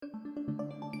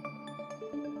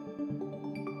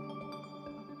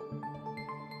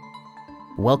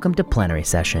Welcome to Plenary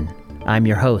Session. I'm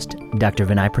your host, Dr.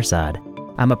 Vinay Prasad.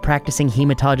 I'm a practicing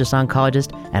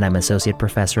hematologist-oncologist, and I'm associate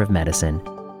professor of medicine.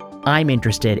 I'm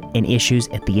interested in issues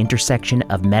at the intersection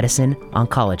of medicine,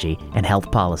 oncology, and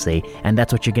health policy, and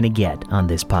that's what you're going to get on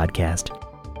this podcast.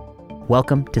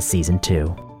 Welcome to Season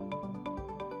 2.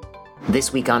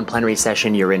 This week on Plenary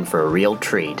Session, you're in for a real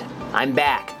treat. I'm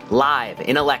back, live,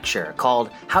 in a lecture called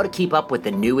How to Keep Up with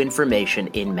the New Information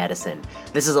in Medicine.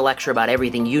 This is a lecture about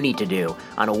everything you need to do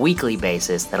on a weekly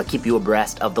basis that'll keep you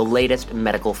abreast of the latest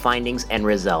medical findings and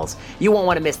results. You won't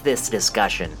want to miss this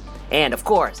discussion. And, of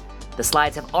course, the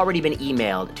slides have already been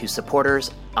emailed to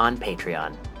supporters on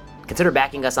Patreon. Consider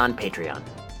backing us on Patreon.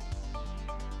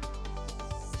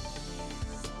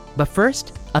 But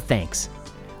first, a thanks.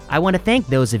 I want to thank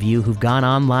those of you who've gone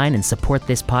online and support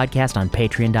this podcast on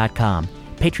Patreon.com.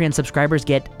 Patreon subscribers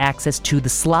get access to the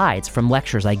slides from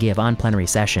lectures I give on Plenary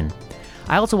Session.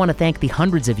 I also want to thank the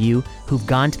hundreds of you who've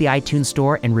gone to the iTunes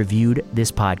Store and reviewed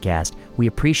this podcast. We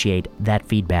appreciate that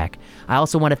feedback. I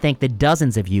also want to thank the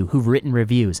dozens of you who've written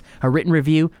reviews. A written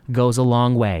review goes a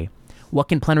long way. What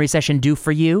can Plenary Session do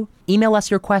for you? Email us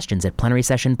your questions at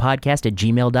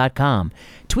plenarysessionpodcast@gmail.com.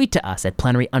 Tweet to us at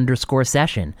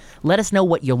plenary_session. Let us know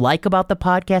what you like about the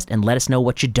podcast and let us know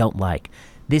what you don't like.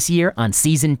 This year, on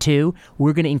Season 2,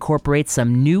 we're going to incorporate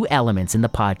some new elements in the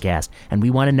podcast, and we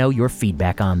want to know your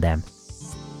feedback on them.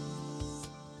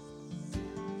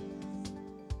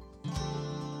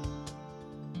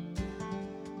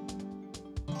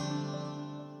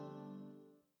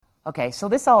 Okay, so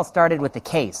this all started with the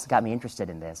case, got me interested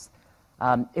in this.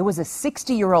 It was a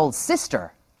 60-year-old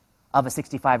sister of a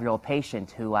 65-year-old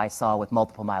patient who I saw with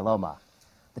multiple myeloma.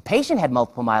 The patient had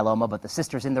multiple myeloma, but the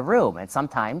sister's in the room, and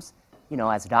sometimes,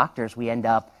 as doctors, we end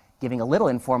up giving a little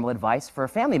informal advice for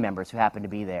family members who happen to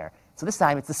be there. So this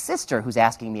time, it's the sister who's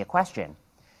asking me a question.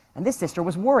 And this sister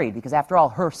was worried because, after all,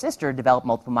 her sister developed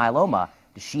multiple myeloma.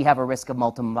 Does she have a risk of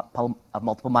multiple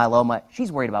myeloma? She's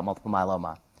worried about multiple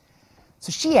myeloma.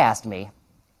 So she asked me,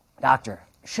 "Doctor,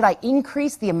 should I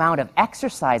increase the amount of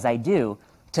exercise I do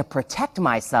to protect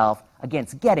myself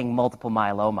against getting multiple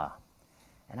myeloma?"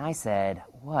 And I said,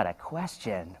 what a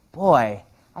question. Boy,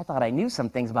 I thought I knew some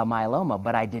things about myeloma,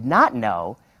 but I did not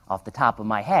know, off the top of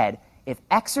my head, if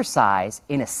exercise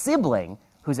in a sibling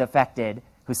whose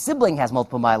sibling has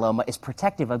multiple myeloma is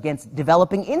protective against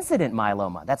developing incident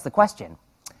myeloma. That's the question.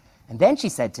 And then she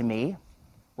said to me,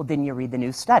 "Well, didn't you read the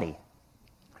new study?"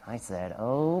 I said,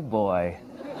 oh boy.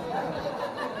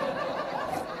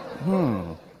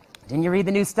 Didn't you read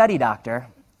the new study, doctor?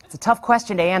 It's a tough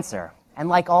question to answer. And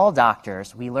like all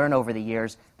doctors, we learn over the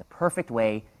years the perfect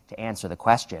way to answer the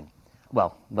question.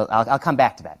 Well, I'll come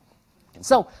back to that.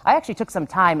 So I actually took some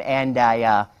time and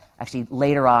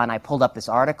later on I pulled up this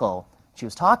article she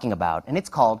was talking about, and it's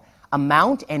called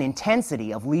Amount and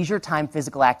Intensity of Leisure Time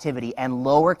Physical Activity and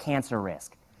Lower Cancer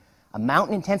Risk. Amount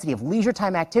and intensity of leisure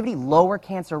time activity, lower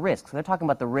cancer risk. So they're talking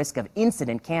about the risk of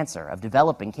incident cancer, of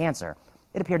developing cancer.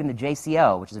 It appeared in the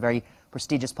JCO, which is a very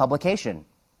prestigious publication.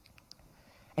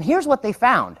 And here's what they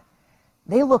found.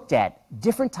 They looked at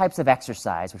different types of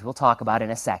exercise, which we'll talk about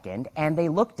in a second, and they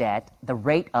looked at the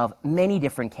rate of many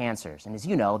different cancers. And as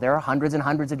you know, there are hundreds and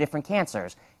hundreds of different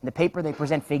cancers. In the paper, they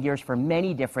present figures for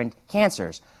many different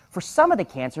cancers. For some of the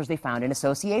cancers, they found an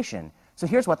association. So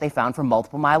here's what they found for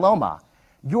multiple myeloma.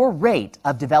 Your rate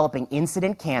of developing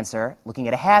incident cancer, looking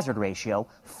at a hazard ratio,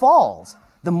 falls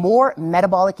the more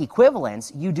metabolic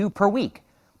equivalents you do per week.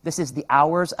 This is the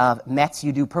hours of METs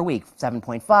you do per week,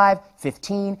 7.5,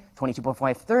 15,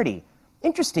 22.5, 30.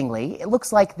 Interestingly, it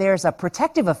looks like there's a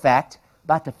protective effect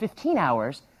about the 15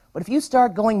 hours, but if you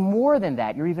start going more than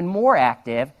that, you're even more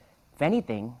active. If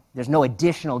anything, there's no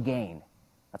additional gain.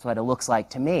 That's what it looks like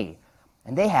to me.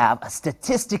 And they have a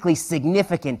statistically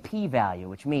significant p-value,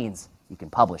 which means you can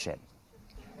publish it.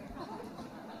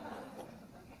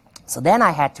 So then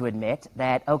I had to admit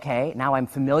that, okay, now I'm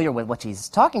familiar with what she's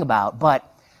talking about, but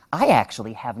I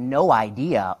actually have no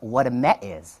idea what a MET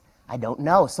is. I don't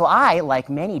know. So I, like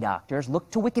many doctors,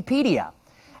 looked to Wikipedia.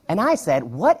 And I said,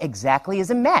 what exactly is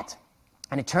a MET?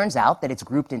 And it turns out that it's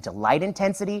grouped into light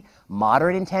intensity,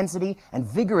 moderate intensity, and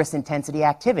vigorous intensity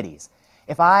activities.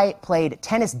 If I played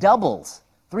tennis doubles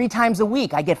 3 times a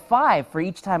week, I get 5 for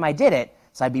each time I did it.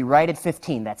 So I'd be right at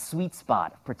 15, that sweet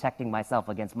spot of protecting myself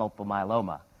against multiple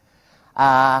myeloma.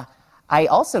 I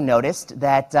also noticed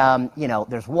that,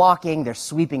 there's walking, there's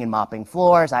sweeping and mopping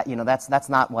floors. That's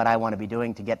not what I want to be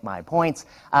doing to get my points.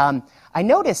 I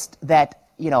noticed that,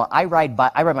 I ride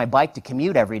my bike to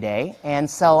commute every day, and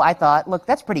so I thought, look,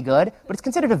 that's pretty good, but it's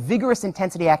considered a vigorous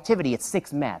intensity activity at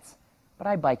 6 METs. But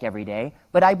I bike every day.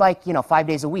 But I bike, 5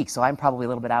 days a week, so I'm probably a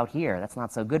little bit out here. That's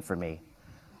not so good for me.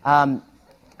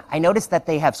 I noticed that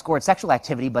they have scored sexual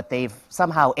activity, but they've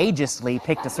somehow ageistly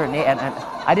picked a certain age, and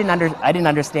I didn't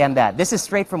understand that. This is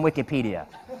straight from Wikipedia.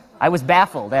 I was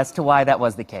baffled as to why that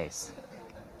was the case.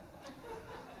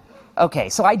 Okay,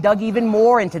 so I dug even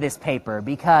more into this paper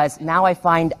because now I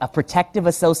find a protective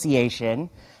association.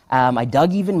 I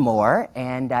dug even more,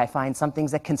 and I find some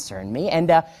things that concern me. And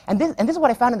this is what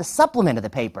I found in the supplement of the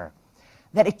paper,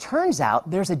 that it turns out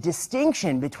there's a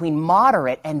distinction between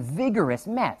moderate and vigorous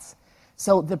METs.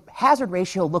 So the hazard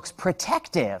ratio looks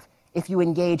protective if you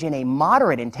engage in a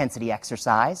moderate intensity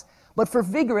exercise, but for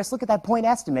vigorous, look at that point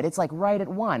estimate, it's like right at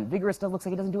 1. Vigorous looks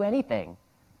like it doesn't do anything.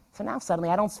 So now suddenly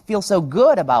I don't feel so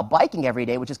good about biking every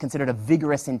day, which is considered a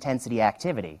vigorous intensity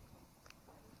activity.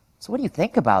 So what do you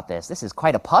think about this? This is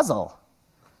quite a puzzle,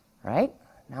 right?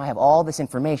 Now I have all this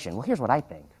information. Well, here's what I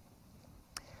think.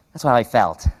 That's what I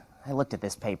felt. I looked at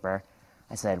this paper.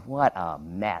 I said, what a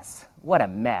mess. What a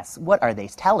mess. What are they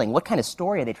telling? What kind of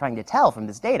story are they trying to tell from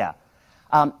this data?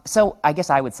 So I guess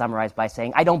I would summarize by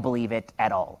saying I don't believe it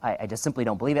at all. I just simply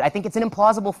don't believe it. I think it's an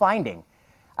implausible finding.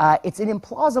 It's an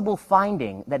implausible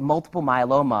finding that multiple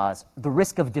myelomas, the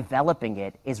risk of developing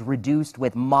it is reduced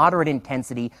with moderate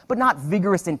intensity, but not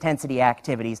vigorous intensity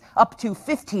activities, up to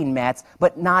 15 METs,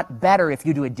 but not better if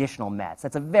you do additional METs.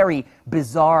 That's a very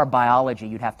bizarre biology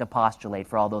you'd have to postulate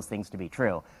for all those things to be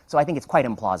true. So I think it's quite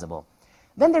implausible.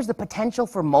 Then there's the potential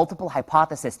for multiple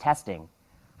hypothesis testing.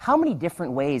 How many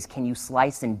different ways can you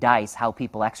slice and dice how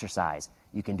people exercise?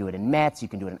 You can do it in METs, you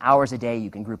can do it in hours a day, you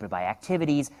can group it by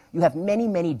activities. You have many,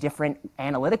 many different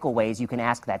analytical ways you can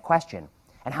ask that question.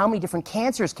 And how many different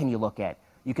cancers can you look at?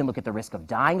 You can look at the risk of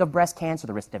dying of breast cancer,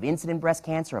 the risk of incident breast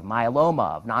cancer, of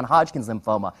myeloma, of non-Hodgkin's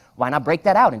lymphoma. Why not break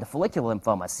that out into follicular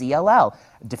lymphoma, CLL,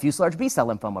 diffuse large B-cell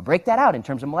lymphoma? Break that out in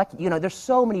terms of molecular. There's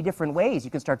so many different ways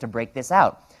you can start to break this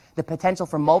out. The potential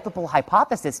for multiple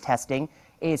hypothesis testing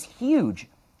is huge.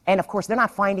 And of course, they're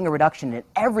not finding a reduction in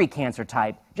every cancer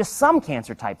type, just some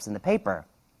cancer types in the paper.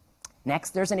 Next,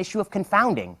 there's an issue of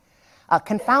confounding.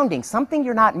 Confounding, something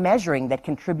you're not measuring that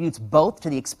contributes both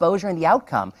to the exposure and the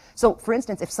outcome. So, for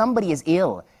instance, if somebody is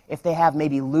ill, if they have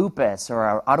maybe lupus or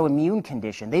an autoimmune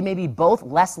condition, they may be both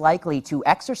less likely to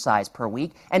exercise per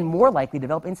week and more likely to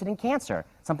develop incident cancer,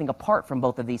 something apart from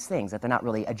both of these things that they're not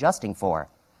really adjusting for.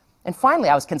 And finally,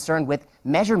 I was concerned with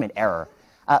measurement error.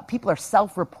 People are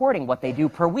self-reporting what they do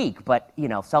per week, but,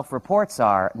 self-reports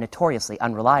are notoriously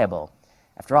unreliable.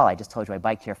 After all, I just told you I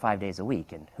biked here 5 days a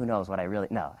week, and who knows what I really...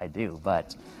 No, I do,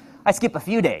 but I skip a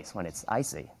few days when it's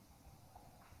icy.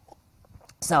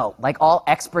 So, like all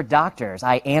expert doctors,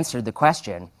 I answered the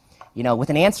question. With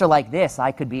an answer like this,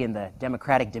 I could be in the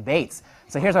Democratic debates.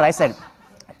 So here's what I said,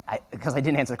 because I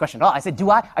didn't answer the question at all. I said,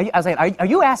 are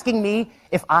you asking me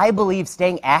if I believe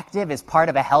staying active is part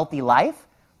of a healthy life?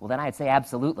 Well, then I'd say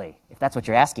absolutely, if that's what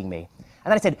you're asking me.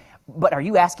 And then I said, but are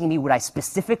you asking me would I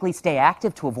specifically stay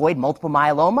active to avoid multiple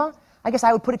myeloma? I guess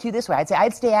I would put it to you this way. I'd say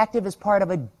I'd stay active as part of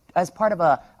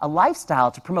a lifestyle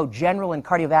to promote general and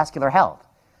cardiovascular health.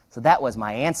 So that was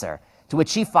my answer, to which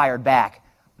she fired back,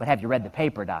 but have you read the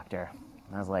paper, doctor?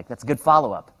 And I was like, that's a good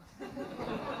follow-up.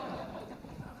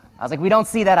 I was like, we don't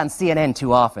see that on CNN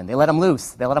too often. They let them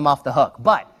loose. They let them off the hook.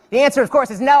 But the answer, of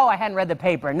course, is no, I hadn't read the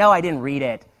paper. No, I didn't read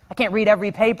it. I can't read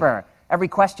every paper. Every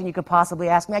question you could possibly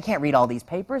ask me, I can't read all these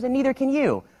papers, and neither can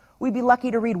you. We'd be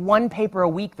lucky to read one paper a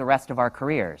week the rest of our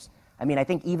careers. I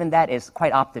think even that is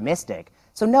quite optimistic.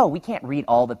 So no, we can't read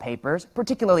all the papers,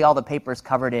 particularly all the papers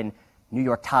covered in New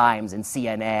York Times and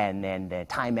CNN and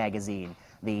Time Magazine,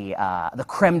 the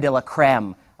creme de la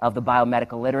creme of the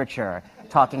biomedical literature,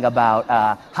 talking about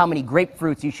how many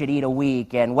grapefruits you should eat a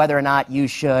week and whether or not you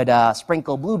should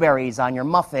sprinkle blueberries on your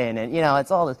muffin. And,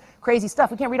 it's all this crazy stuff.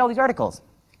 We can't read all these articles.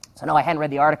 So no, I hadn't read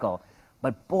the article.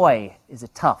 But boy, is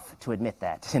it tough to admit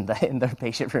that in the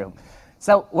patient room.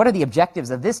 So what are the objectives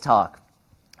of this talk?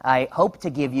 I hope to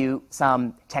give you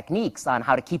some techniques on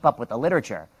how to keep up with the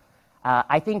literature.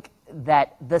 I think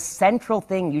that the central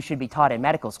thing you should be taught in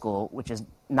medical school, which is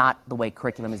not the way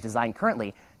curriculum is designed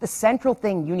currently, the central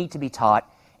thing you need to be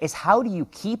taught is how do you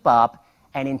keep up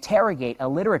and interrogate a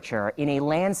literature in a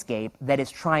landscape that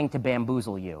is trying to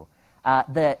bamboozle you.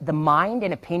 The mind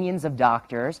and opinions of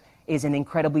doctors is an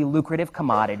incredibly lucrative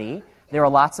commodity. There are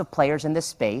lots of players in this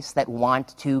space that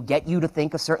want to get you to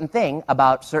think a certain thing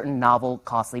about certain novel,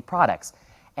 costly products.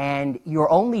 And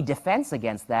your only defense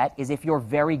against that is if you're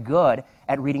very good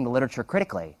at reading the literature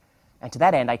critically. And to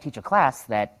that end, I teach a class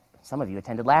that some of you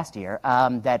attended last year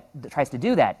that tries to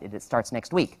do that. It starts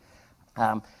next week.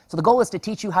 So the goal is to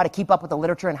teach you how to keep up with the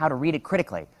literature and how to read it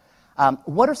critically.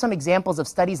 What are some examples of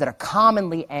studies that are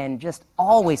commonly and just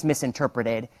always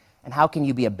misinterpreted And how can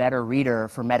you be a better reader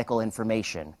for medical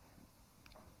information?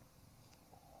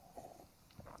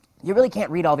 You really can't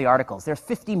read all the articles. There's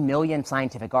 50 million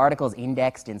scientific articles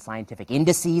indexed in scientific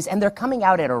indices, and they're coming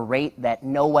out at a rate that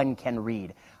no one can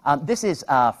read. This is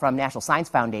from National Science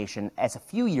Foundation as a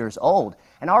few years old,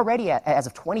 and already as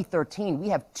of 2013, we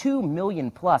have 2 million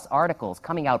plus articles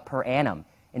coming out per annum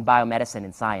in biomedicine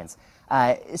and science.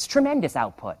 It's tremendous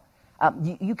output.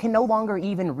 You can no longer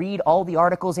even read all the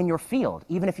articles in your field.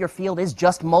 Even if your field is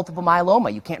just multiple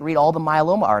myeloma, you can't read all the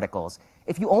myeloma articles.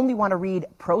 If you only want to read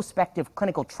prospective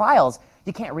clinical trials,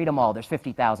 you can't read them all. There's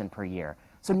 50,000 per year.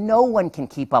 So no one can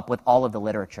keep up with all of the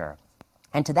literature.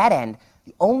 And to that end,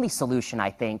 the only solution, I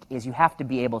think, is you have to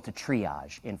be able to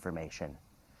triage information.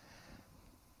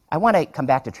 I want to come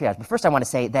back to triage, but first I want to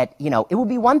say that, it would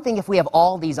be one thing if we have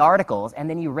all these articles and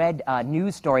then you read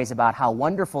news stories about how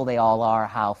wonderful they all are,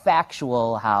 how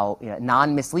factual, how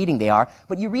non-misleading they are,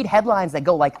 but you read headlines that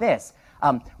go like this: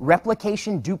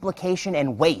 replication, duplication,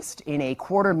 and waste in a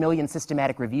 250,000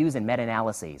 systematic reviews and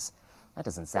meta-analyses. That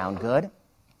doesn't sound good.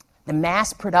 The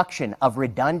mass production of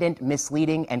redundant,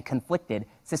 misleading, and conflicted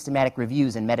systematic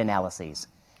reviews and meta-analyses.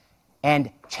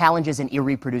 And challenges in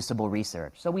irreproducible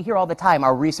research. So we hear all the time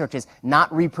our research is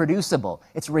not reproducible,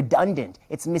 it's redundant,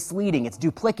 it's misleading, it's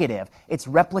duplicative, it's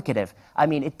replicative. I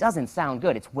mean, it doesn't sound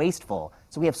good, it's wasteful.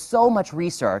 So we have so much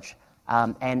research,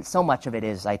 and so much of it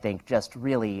is, I think, just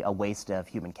really a waste of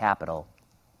human capital.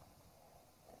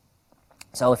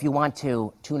 So if you want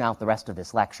to tune out the rest of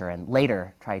this lecture and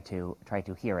later try to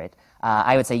hear it,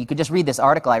 I would say you could just read this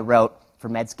article I wrote for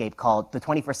Medscape called "The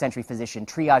 21st Century Physician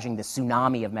Triaging the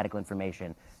Tsunami of Medical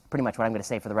Information." Pretty much what I'm going to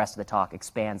say for the rest of the talk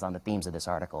expands on the themes of this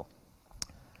article.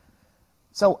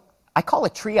 So I call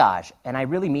it triage, and I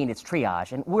really mean it's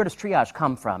triage. And where does triage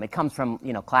come from? It comes from,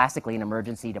 classically an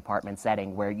emergency department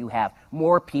setting where you have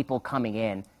more people coming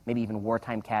in, maybe even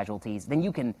wartime casualties, than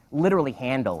you can literally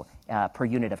handle per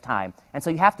unit of time. And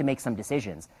so you have to make some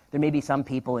decisions. There may be some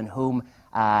people in whom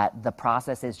the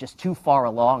process is just too far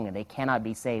along and they cannot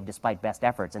be saved despite best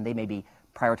efforts, and they may be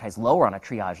prioritized lower on a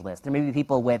triage list. There may be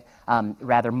people with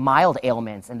rather mild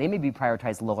ailments, and they may be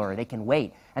prioritized lower, they can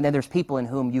wait. And then there's people in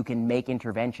whom you can make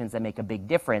interventions that make a big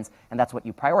difference, and that's what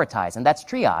you prioritize, and that's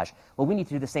triage. Well, we need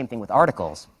to do the same thing with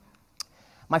articles.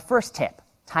 My first tip: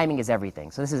 timing is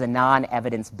everything. So this is a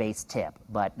non-evidence-based tip,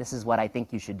 but this is what I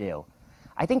think you should do.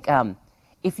 I think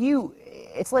it's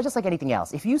just like anything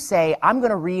else. If you say, I'm going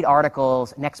to read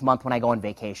articles next month when I go on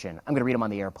vacation, I'm going to read them on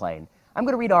the airplane. I'm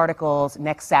going to read articles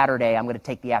next Saturday, I'm going to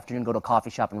take the afternoon, go to a coffee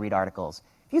shop and read articles.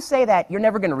 If you say that, you're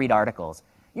never going to read articles.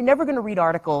 You're never going to read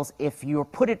articles if you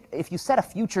set a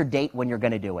future date when you're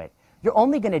going to do it. You're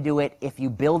only going to do it if you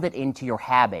build it into your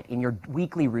habit, in your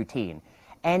weekly routine.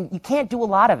 And you can't do a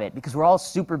lot of it because we're all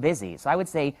super busy. So I would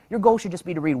say your goal should just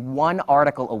be to read one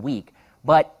article a week,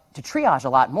 but to triage a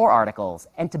lot more articles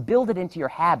and to build it into your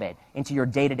habit, into your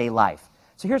day-to-day life.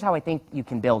 So here's how I think you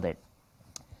can build it.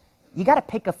 You got to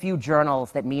pick a few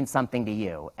journals that mean something to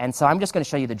you. And so I'm just going to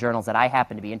show you the journals that I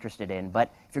happen to be interested in.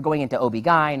 But if you're going into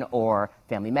OB-GYN or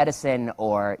family medicine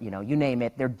or, you name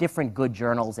it, there are different good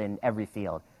journals in every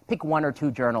field. Pick 1 or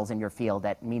 2 journals in your field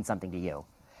that mean something to you.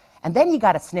 And then you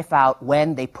got to sniff out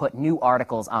when they put new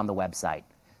articles on the website.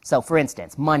 So for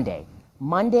instance, Monday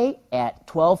at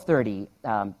 12:30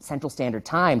 Central Standard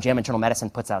Time, JAMA Internal Medicine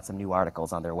puts out some new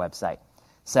articles on their website.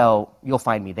 So you'll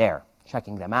find me there,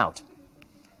 checking them out.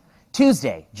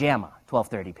 Tuesday, JAMA,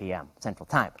 12:30 p.m. Central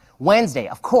Time. Wednesday,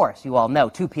 of course, you all know,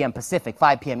 2 p.m. Pacific,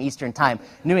 5 p.m. Eastern Time,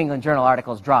 New England Journal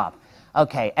articles drop.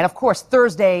 Okay, and of course,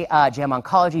 Thursday, JAMA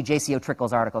Oncology, JCO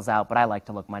trickles articles out, but I like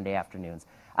to look Monday afternoons.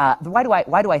 Why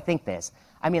do I think this?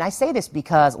 I mean, I say this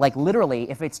because, literally,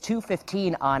 if it's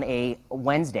 2:15 on a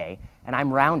Wednesday, and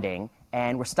I'm rounding,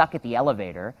 and we're stuck at the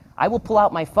elevator, I will pull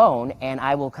out my phone and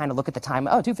I will kind of look at the time,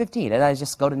 2:15, and I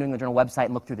just go to New England Journal website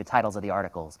and look through the titles of the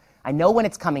articles. I know when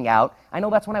it's coming out. I know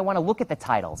that's when I want to look at the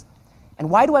titles. And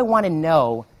why do I want to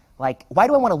know, why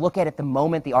do I want to look at it the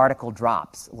moment the article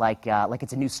drops, like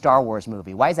it's a new Star Wars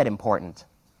movie? Why is that important?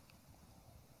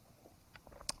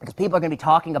 Because people are going to be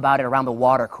talking about it around the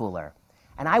water cooler.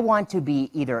 And I want to be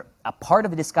either a part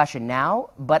of the discussion now,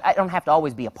 but I don't have to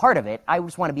always be a part of it. I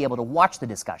just want to be able to watch the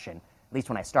discussion, at least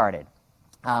when I started.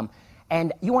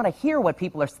 And you want to hear what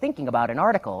people are thinking about an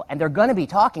article, and they're going to be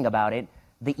talking about it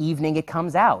the evening it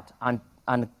comes out on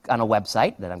a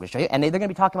website that I'm going to show you, and they're going to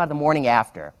be talking about it the morning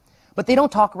after. But they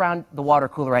don't talk around the water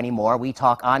cooler anymore. We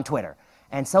talk on Twitter.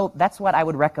 And so that's what I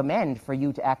would recommend for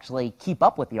you to actually keep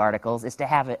up with the articles, is to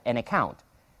have an account.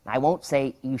 I won't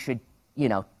say you should,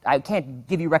 I can't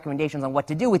give you recommendations on what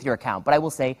to do with your account, but I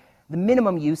will say the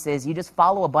minimum use is you just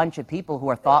follow a bunch of people who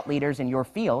are thought leaders in your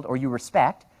field or you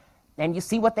respect, and you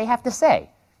see what they have to say.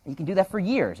 And you can do that for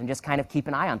years and just kind of keep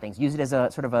an eye on things. Use it as a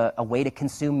sort of a way to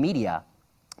consume media.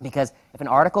 Because if an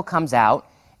article comes out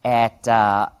at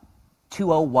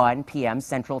 2:01 p.m.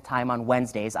 Central Time on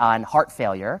Wednesdays on heart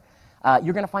failure,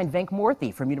 you're going to find Venk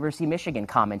Murthy from University of Michigan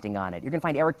commenting on it. You're going to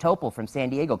find Eric Topol from San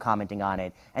Diego commenting on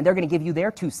it. And they're going to give you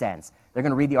their 2 cents. They're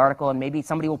going to read the article, and maybe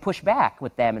somebody will push back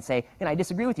with them and say, I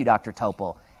disagree with you, Dr.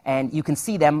 Topol. And you can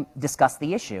see them discuss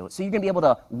the issue. So you're going to be able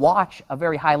to watch a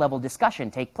very high-level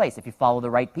discussion take place if you follow the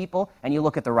right people and you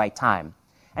look at the right time.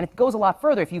 And it goes a lot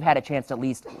further if you've had a chance to at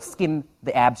least skim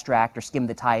the abstract or skim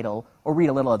the title or read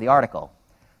a little of the article.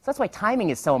 So that's why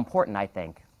timing is so important, I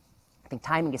think. I think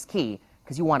timing is key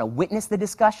because you want to witness the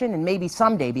discussion and maybe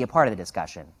someday be a part of the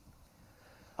discussion.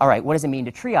 All right, what does it mean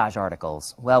to triage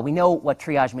articles? Well, we know what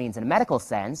triage means in a medical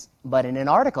sense, but in an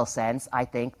article sense, I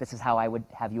think this is how I would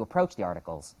have you approach the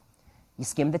articles. You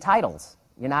skim the titles.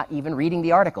 You're not even reading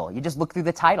the article. You just look through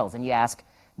the titles and you ask,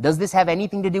 does this have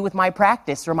anything to do with my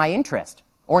practice or my interest?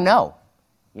 Or no?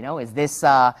 Is this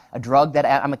a drug that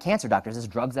I'm a cancer doctor? Is this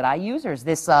drugs that I use, or is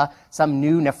this some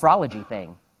new nephrology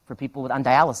thing for people on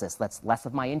dialysis that's less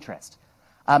of my interest?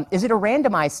 Is it a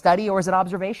randomized study or is it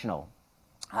observational?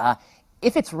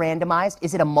 If it's randomized,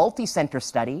 is it a multi-center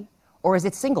study or is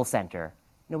it single-center?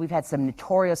 We've had some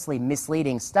notoriously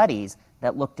misleading studies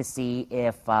that look to see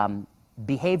if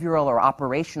behavioral or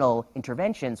operational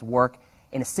interventions work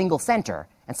in a single center.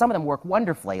 And some of them work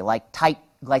wonderfully, like tight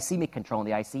glycemic control in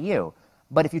the ICU.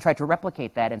 But if you try to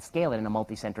replicate that and scale it in a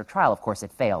multi-center trial, of course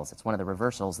it fails. It's one of the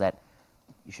reversals that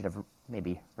you should have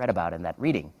maybe read about in that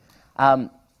reading.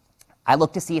 I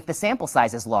look to see if the sample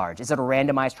size is large. Is it a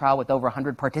randomized trial with over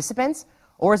 100 participants?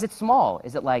 Or is it small?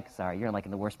 Is it like, sorry, you're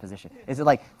in the worst position. Is it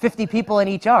like 50 people in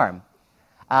each arm?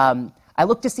 I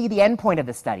look to see the endpoint of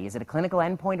the study. Is it a clinical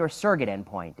endpoint or a surrogate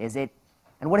endpoint?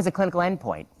 And what is a clinical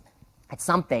endpoint? It's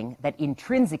something that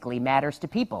intrinsically matters to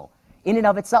people. In and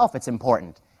of itself, it's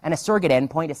important. And a surrogate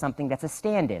endpoint is something that's a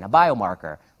stand-in, a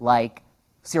biomarker, like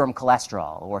serum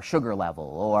cholesterol or sugar level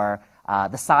or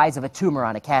the size of a tumor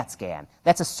on a CAT scan.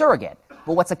 That's a surrogate.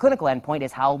 But what's a clinical endpoint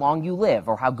is how long you live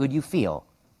or how good you feel.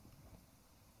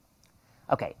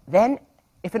 Okay, then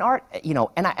if an art,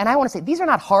 and I want to say, these are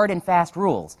not hard and fast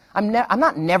rules. I'm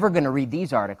not never going to read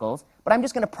these articles, but I'm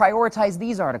just going to prioritize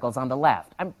these articles on the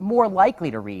left. I'm more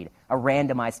likely to read a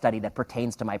randomized study that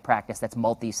pertains to my practice that's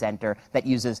multi-center, that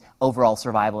uses overall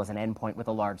survival as an endpoint with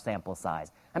a large sample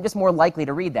size. I'm just more likely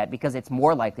to read that because it's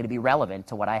more likely to be relevant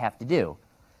to what I have to do.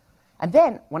 And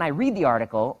then, when I read the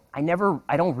article, I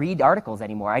don't read articles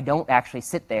anymore. I don't actually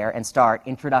sit there and start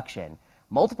introduction.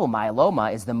 Multiple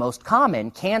myeloma is the most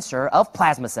common cancer of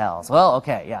plasma cells. Well,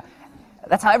 okay, yeah.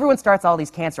 That's how everyone starts all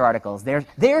these cancer articles.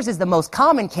 Theirs is the most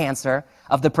common cancer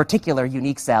of the particular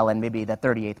unique cell and maybe the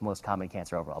 38th most common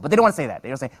cancer overall. But they don't want to say that. They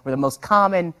don't say, we're the most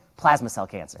common plasma cell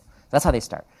cancer. That's how they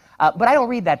start. But I don't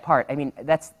read that part. I mean,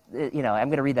 that's, I'm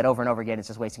going to read that over and over again. It's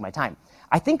just wasting my time.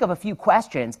 I think of a few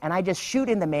questions, and I just shoot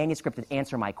in the manuscript to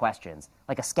answer my questions,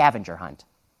 like a scavenger hunt.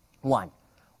 1,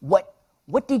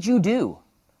 what did you do?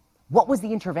 What was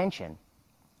the intervention?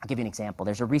 I'll give you an example.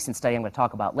 There's a recent study I'm going to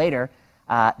talk about later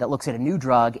that looks at a new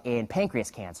drug in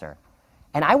pancreas cancer.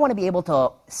 And I want to be able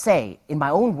to say, in my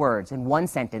own words, in one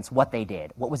sentence, what they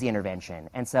did. What was the intervention?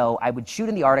 And so I would shoot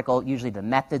in the article, usually the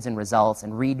methods and results,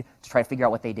 and read to try to figure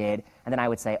out what they did. And then I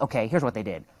would say, okay, here's what they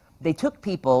did. They took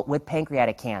people with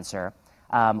pancreatic cancer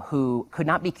who could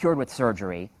not be cured with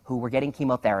surgery, who were getting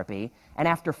chemotherapy. And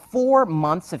after 4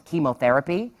 months of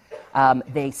chemotherapy,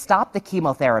 they stopped the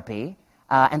chemotherapy,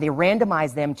 and they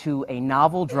randomized them to a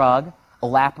novel drug,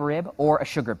 olaparib, or a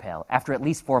sugar pill after at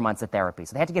least 4 months of therapy.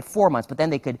 So they had to get 4 months, but then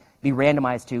they could be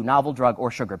randomized to novel drug or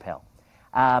sugar pill.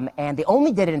 And they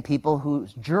only did it in people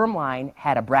whose germline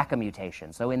had a BRCA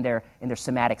mutation, so in their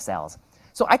somatic cells.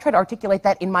 So I try to articulate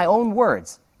that in my own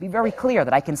words, be very clear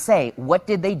that I can say what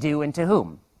did they do and to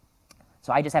whom.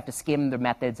 So I just have to skim the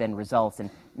methods and results,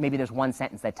 and maybe there's one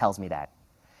sentence that tells me that.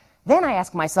 Then I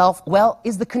ask myself, well,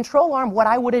 is the control arm what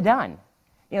I would have done?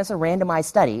 It's a randomized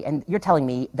study, and you're telling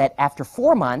me that after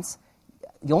 4 months,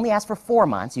 you only ask for 4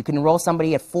 months, you can enroll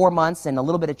somebody at 4 months and a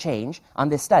little bit of change on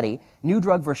this study, new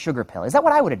drug versus sugar pill. Is that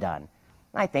what I would have done?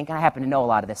 And I think, and I happen to know a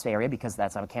lot of this area because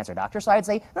I'm a cancer doctor, so I'd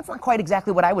say that's not quite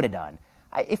exactly what I would have done.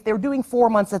 If they're doing 4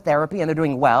 months of therapy and they're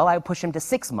doing well, I would push them to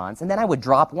 6 months, and then I would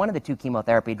drop one of the 2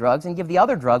 chemotherapy drugs and give the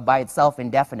other drug by itself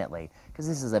indefinitely, because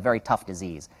this is a very tough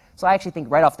disease. So I actually think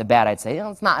right off the bat I'd say,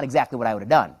 it's not exactly what I would have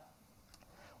done.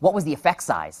 What was the effect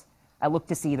size? I looked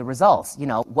to see the results.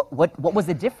 What was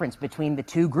the difference between the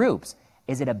 2 groups?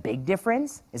 Is it a big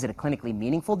difference? Is it a clinically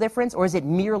meaningful difference? Or is it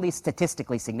merely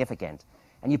statistically significant?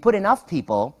 And you put enough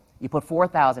people You put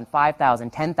 4,000,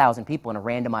 5,000, 10,000 people in a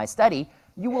randomized study,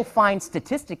 you will find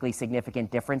statistically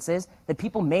significant differences that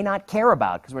people may not care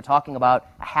about because we're talking about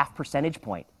a half percentage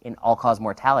point in all-cause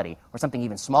mortality or something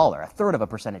even smaller, a third of a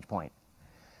percentage point.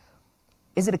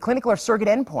 Is it a clinical or surrogate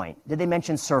endpoint? Did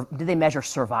they measure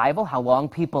survival, how long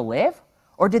people live?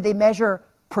 Or did they measure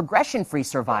progression-free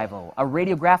survival, a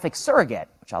radiographic surrogate,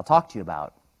 which I'll talk to you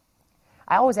about?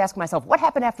 I always ask myself, what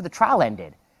happened after the trial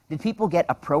ended? Did people get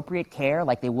appropriate care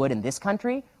like they would in this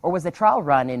country? Or was the trial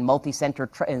run in multi-center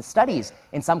studies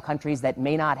in some countries that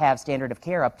may not have standard of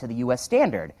care up to the US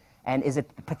standard? And is it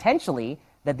potentially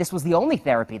that this was the only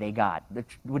therapy they got,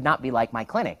 which would not be like my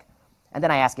clinic? And then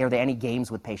I ask, are there any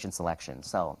games with patient selection?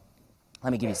 So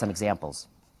let me give you some examples.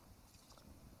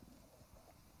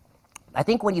 I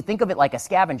think when you think of it like a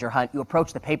scavenger hunt, you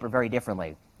approach the paper very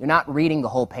differently. You're not reading the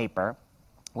whole paper.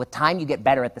 With time, you get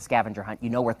better at the scavenger hunt. You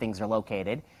know where things are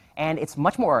located. And it's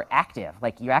much more active.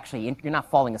 Like you're not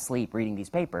falling asleep reading these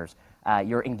papers.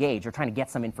 You're engaged. You're trying to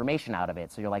get some information out of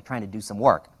it. So you're like trying to do some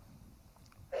work.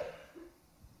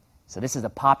 So this is a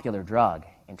popular drug,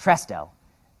 Entresto.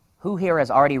 Who here has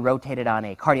already rotated on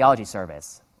a cardiology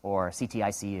service or CT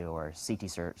ICU or CT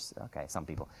service? Okay, some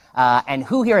people. And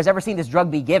who here has ever seen this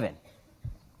drug be given?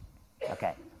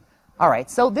 Okay. All right,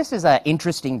 so this is an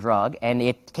interesting drug, and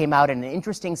it came out in an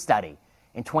interesting study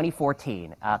in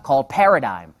 2014 called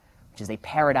Paradigm, which is a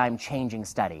paradigm-changing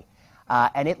study.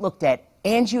 And it looked at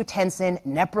angiotensin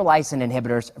neprilysin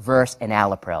inhibitors versus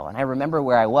enalapril. And I remember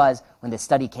where I was when this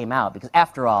study came out, because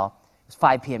after all, it was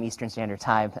 5 p.m. Eastern Standard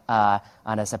Time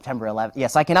on a September 11th.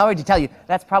 Yes, I can already tell you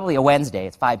that's probably a Wednesday.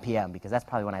 It's 5 p.m. because that's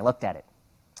probably when I looked at it.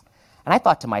 And I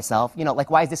thought to myself,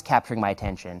 why is this capturing my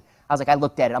attention? I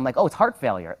looked at it, I'm like, oh, it's heart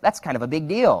failure. That's kind of a big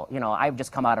deal. I've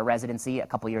just come out of residency a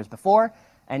couple years before,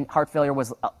 and heart failure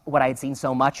was what I had seen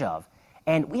so much of.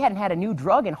 And we hadn't had a new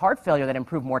drug in heart failure that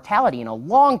improved mortality in a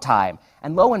long time.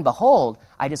 And lo and behold,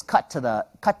 I just cut to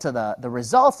the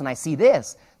results, and I see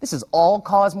this. This is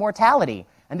all-cause mortality.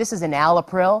 And this is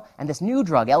enalapril, and this new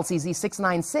drug,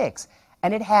 LCZ696.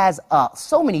 And it has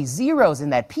so many zeros in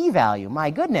that p-value,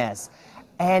 my goodness.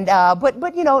 And, but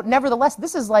nevertheless,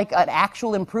 this is like an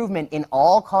actual improvement in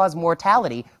all-cause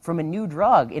mortality from a new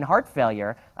drug in heart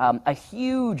failure, a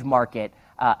huge market.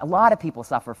 A lot of people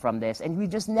suffer from this, and we've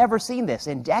just never seen this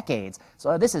in decades.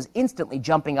 So this is instantly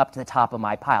jumping up to the top of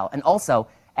my pile. And also,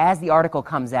 as the article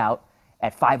comes out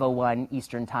at 5:01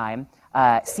 Eastern Time,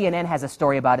 CNN has a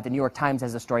story about it. The New York Times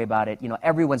has a story about it.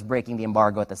 Everyone's breaking the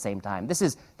embargo at the same time. This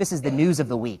is the news of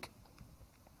the week.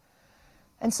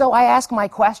 And so I ask my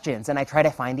questions, and I try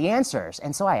to find the answers.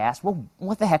 And so I asked, well,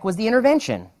 what the heck was the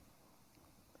intervention?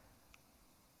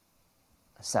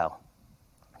 So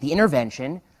the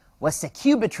intervention was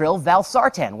sacubitril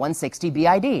valsartan, 160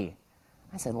 BID.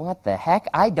 I said, what the heck?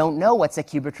 I don't know what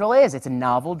sacubitril is. It's a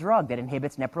novel drug that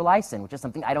inhibits neprilysin, which is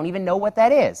something I don't even know what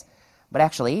that is. But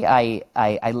actually,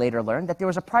 I later learned that there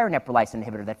was a prior neprilysin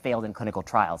inhibitor that failed in clinical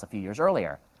trials a few years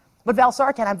earlier. But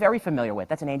valsartan I'm very familiar with.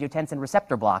 That's an angiotensin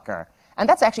receptor blocker. And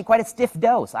that's actually quite a stiff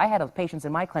dose. I had patients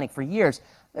in my clinic for years.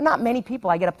 There are not many people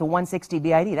I get up to 160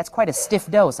 BID. That's quite a stiff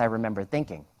dose, I remember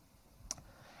thinking.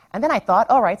 And then I thought,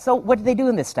 all right, so what did they do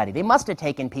in this study? They must have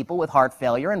taken people with heart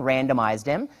failure and randomized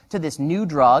them to this new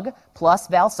drug plus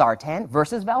valsartan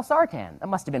versus valsartan. That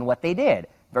must have been what they did.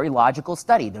 Very logical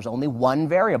study. There's only one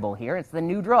variable here. It's the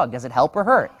new drug. Does it help or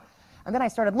hurt? And then I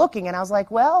started looking, and I was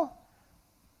like, well,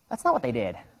 that's not what they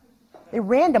did. They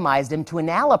randomized him to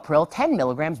enalapril 10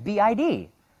 milligrams BID. I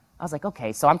was like,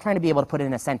 okay, so I'm trying to be able to put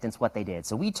in a sentence what they did.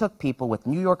 So we took people with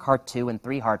New York Heart 2 and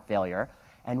 3 heart failure,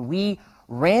 and we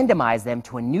randomized them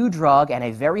to a new drug and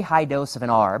a very high dose of an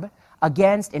ARB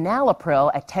against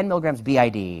enalapril at 10 milligrams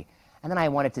BID. And then I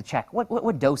wanted to check,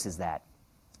 what dose is that?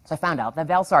 So I found out that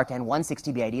valsartan,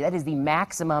 160 BID, that is the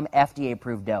maximum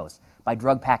FDA-approved dose by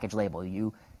drug package label.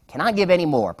 You cannot give any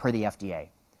more per the FDA.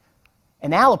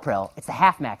 Enalapril, it's the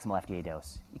half maximal FDA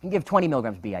dose. You can give 20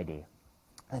 milligrams BID.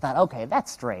 I thought, okay,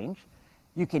 that's strange.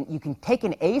 You can take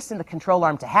an ACE in the control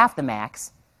arm to half the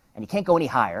max, and you can't go any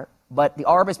higher, but the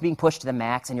ARB is being pushed to the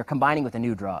max, and you're combining with a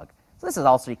new drug. So this has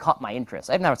also caught my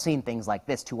interest. I've never seen things like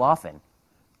this too often.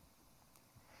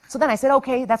 So then I said,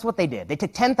 okay, that's what they did. They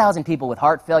took 10,000 people with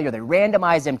heart failure. They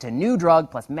randomized them to new drug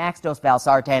plus max dose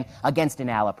valsartan against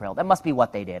enalapril. That must be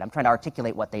what they did. I'm trying to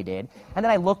articulate what they did. And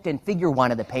then I looked in figure 1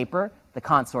 of the paper, the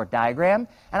consort diagram,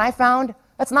 and I found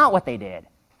that's not what they did.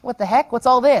 What the heck? What's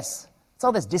all this? What's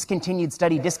all this discontinued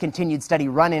study,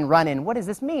 run in? What does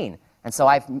this mean? And so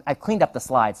I've cleaned up the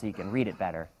slide so you can read it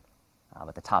better,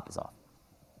 but the top is off.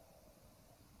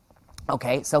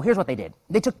 Okay, so here's what they did.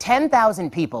 They took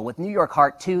 10,000 people with New York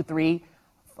Heart 2, 3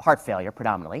 heart failure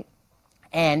predominantly,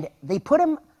 And they put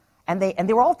them, and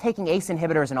they were all taking ACE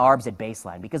inhibitors and ARBs at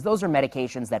baseline because those are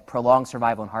medications that prolong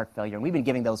survival in heart failure, and we've been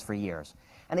giving those for years.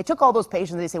 And they took all those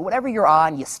patients, and they say, whatever you're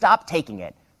on, you stop taking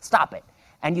it. Stop it.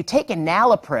 And you take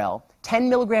enalapril, 10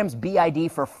 milligrams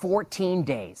BID for 14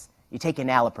 days. You take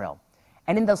enalapril.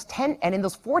 And in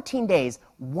those 14 days,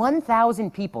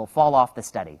 1,000 people fall off the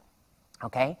study.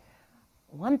 Okay?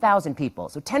 1,000 people.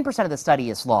 So 10% of the study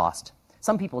is lost.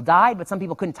 Some people died, but some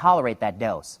people couldn't tolerate that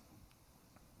dose.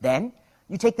 Then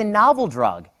you take the novel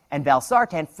drug and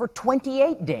valsartan for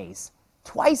 28 days,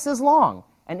 twice as long.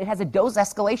 And it has a dose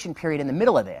escalation period in the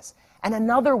middle of this. And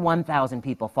another 1,000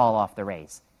 people fall off the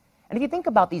race. And if you think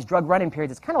about these drug run-in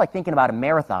periods, it's kind of like thinking about a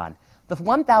marathon. The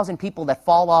 1,000 people that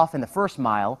fall off in the first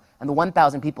mile and the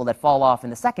 1,000 people that fall off in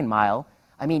the second mile,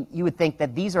 I mean, you would think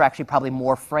that these are actually probably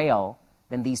more frail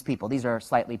than these people. These are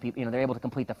slightly, they're able to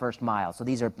complete the first mile, so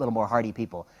these are a little more hardy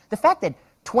people. The fact that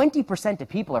 20% of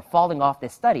people are falling off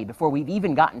this study before we've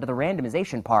even gotten to the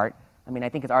randomization part, I mean, I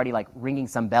think it's already like ringing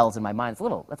some bells in my mind. That's a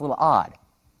little odd,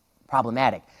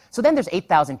 problematic. So then there's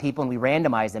 8,000 people, and we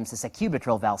randomize them to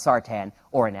sacubitril, valsartan,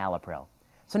 or enalapril.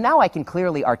 So now I can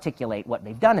clearly articulate what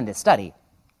they've done in this study.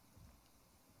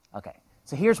 Okay,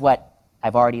 so here's what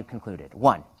I've already concluded.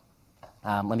 One,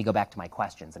 let me go back to my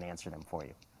questions and answer them for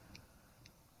you.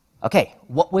 Okay,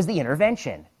 what was the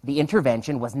intervention? The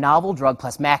intervention was novel drug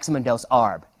plus maximum dose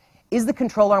ARB. Is the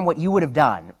control arm what you would have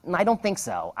done? I don't think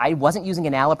so. I wasn't using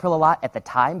enalapril a lot at the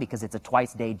time because it's a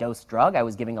twice-day dose drug. I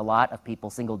was giving a lot of people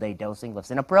single-day dosing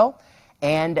lisinopril.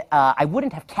 And I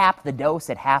wouldn't have capped the dose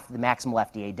at half the maximal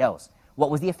FDA dose. What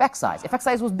was the effect size? Effect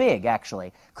size was big,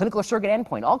 actually. Clinical or surrogate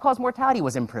endpoint. All-cause mortality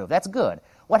was improved. That's good.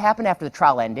 What happened after the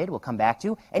trial ended? We'll come back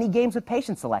to. Any games with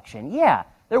patient selection? Yeah.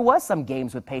 There was some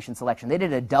games with patient selection. They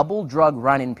did a double drug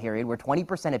run-in period where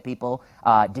 20% of people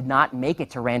did not make it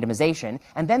to randomization,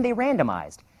 and then they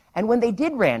randomized. And when they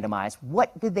did randomize,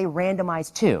 what did they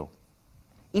randomize to?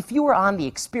 If you were on the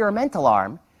experimental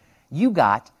arm, you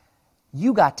got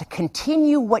to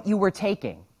continue what you were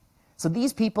taking. So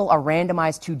these people are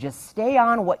randomized to just stay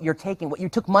on what you're taking. What you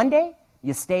took Monday,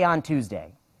 you stay on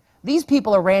Tuesday. These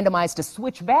people are randomized to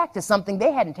switch back to something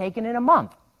they hadn't taken in a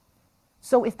month.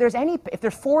 So if there's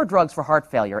 4 drugs for heart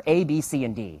failure, A, B, C,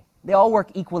 and D, they all work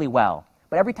equally well.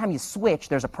 But every time you switch,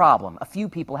 there's a problem. A few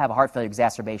people have a heart failure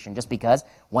exacerbation just because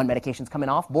one medication's coming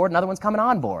off board, another one's coming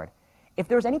on board. If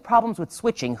there's any problems with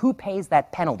switching, who pays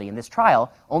that penalty? In this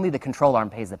trial, only the control arm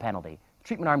pays the penalty. The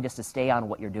treatment arm just to stay on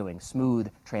what you're doing, smooth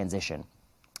transition.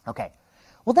 Okay.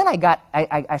 Well, then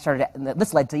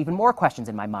this led to even more questions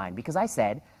in my mind because I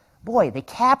said, boy, they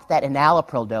capped that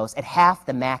enalapril dose at half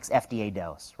the max FDA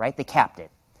dose, right? They capped it.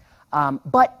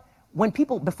 But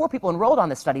before people enrolled on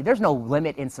this study, there's no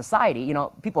limit in society.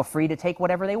 People are free to take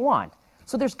whatever they want.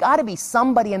 So there's got to be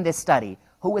somebody in this study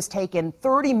who was taking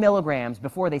 30 milligrams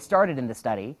before they started in the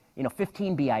study,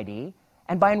 15 BID,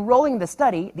 and by enrolling in the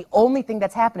study, the only thing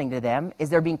that's happening to them is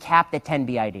they're being capped at 10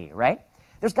 BID, right?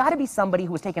 There's got to be somebody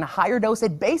who was taking a higher dose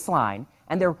at baseline,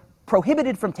 and they're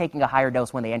prohibited from taking a higher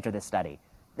dose when they enter this study.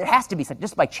 There has to be,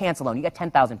 just by chance alone, you got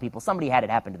 10,000 people, somebody had it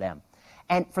happen to them.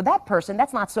 And for that person,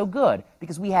 that's not so good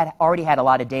because we had already had a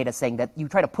lot of data saying that you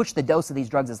try to push the dose of these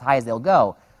drugs as high as they'll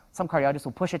go. Some cardiologists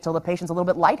will push it till the patient's a little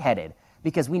bit lightheaded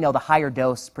because we know the higher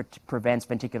dose prevents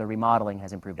ventricular remodeling,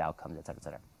 has improved outcomes, et cetera, et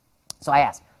cetera. So I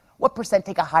asked, what percent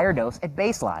take a higher dose at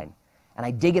baseline? And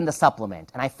I dig in the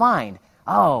supplement, and I find,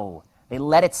 they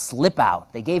let it slip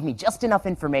out. They gave me just enough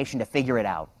information to figure it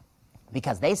out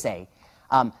because they say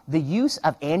the use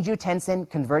of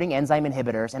angiotensin-converting enzyme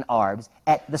inhibitors and ARBs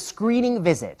at the screening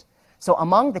visit. So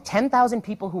among the 10,000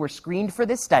 people who were screened for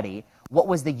this study, what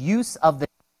was the use of the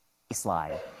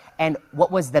baseline? And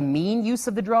what was the mean use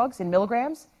of the drugs in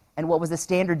milligrams? And what was the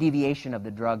standard deviation of the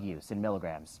drug use in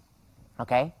milligrams?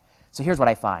 Okay? So here's what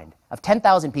I find. Of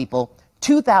 10,000 people,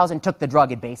 2,000 took the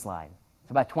drug at baseline,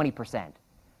 so about 20%.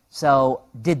 So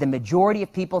did the majority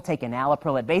of people take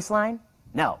enalapril at baseline?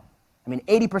 No.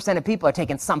 80% of people are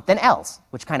taking something else,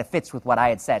 which kind of fits with what I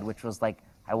had said, which was like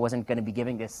I wasn't going to be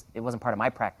giving this. It wasn't part of my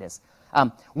practice.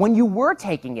 When you were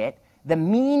taking it, the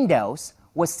mean dose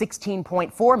was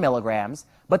 16.4 milligrams,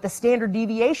 but the standard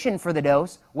deviation for the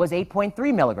dose was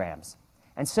 8.3 milligrams.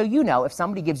 And so if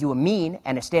somebody gives you a mean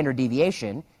and a standard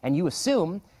deviation, and you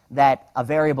assume that a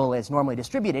variable is normally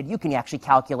distributed, you can actually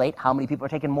calculate how many people are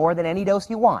taking more than any dose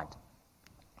you want.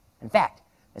 In fact,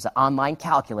 there's an online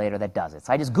calculator that does it.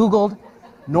 So I just Googled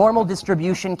normal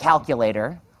distribution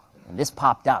calculator, and this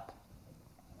popped up.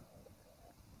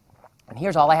 And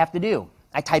here's all I have to do.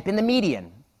 I type in the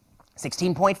median,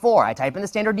 16.4. I type in the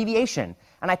standard deviation,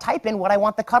 and I type in what I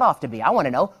want the cutoff to be. I want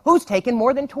to know who's taken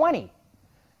more than 20.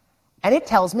 And it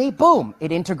tells me, boom,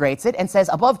 it integrates it and says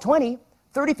above 20,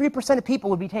 33% of people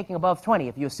would be taking above 20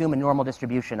 if you assume a normal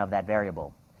distribution of that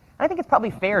variable. And I think it's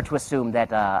probably fair to assume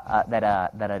that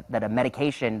a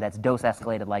medication that's dose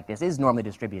escalated like this is normally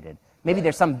distributed. Maybe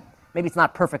it's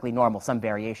not perfectly normal, some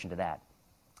variation to that.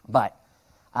 But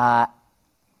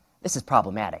this is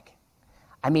problematic.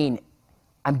 I mean,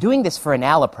 I'm doing this for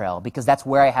enalapril because that's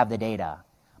where I have the data.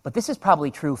 But this is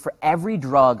probably true for every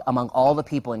drug among all the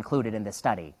people included in this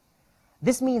study.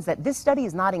 This means that this study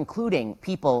is not including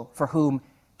people for whom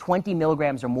 20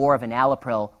 milligrams or more of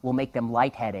enalapril will make them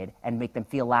lightheaded and make them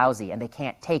feel lousy and they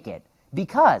can't take it.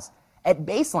 Because at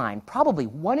baseline, probably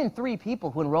 1 in 3 people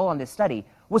who enroll on this study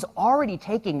was already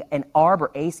taking an ARB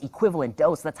or ACE equivalent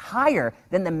dose that's higher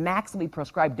than the maximally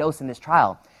prescribed dose in this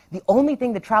trial. The only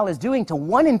thing the trial is doing to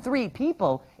 1 in 3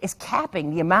 people is capping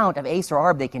the amount of ACE or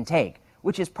ARB they can take,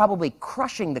 which is probably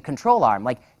crushing the control arm,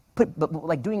 like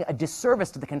doing a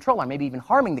disservice to the control arm, maybe even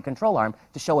harming the control arm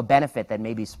to show a benefit that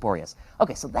may be spurious.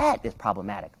 Okay, so that is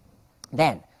problematic.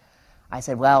 Then I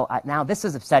said, well, now this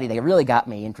is a study that really got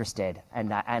me interested,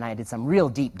 and I did some real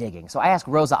deep digging. So I asked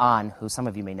Rosa Ahn, who some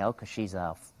of you may know because she's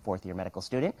a fourth-year medical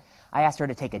student, I asked her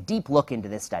to take a deep look into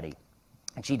this study,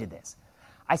 and she did this.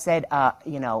 I said, I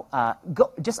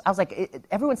was like,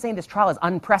 everyone's saying this trial is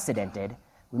unprecedented.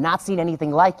 We've not seen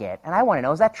anything like it, and I want to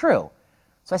know, is that true?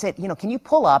 So I said, can you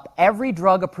pull up every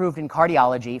drug approved in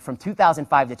cardiology from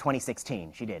 2005 to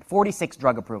 2016? She did, 46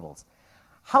 drug approvals.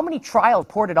 How many trials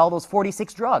reported all those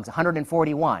 46 drugs?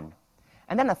 141.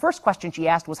 And then the first question she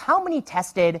asked was, how many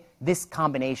tested this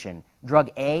combination, drug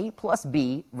A plus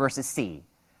B versus C?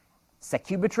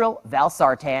 Sacubitril,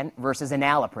 valsartan versus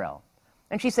enalapril.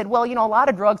 And she said, well, a lot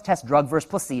of drugs test drug versus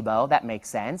placebo. That makes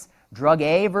sense. Drug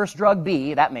A versus drug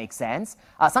B. That makes sense.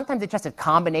 Sometimes they tested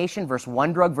combination versus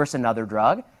one drug versus another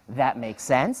drug. That makes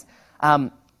sense.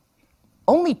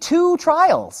 Only 2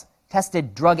 trials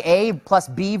tested drug A plus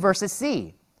B versus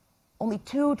C. Only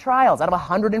 2 trials out of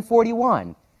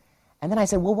 141. And then I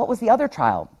said, well, what was the other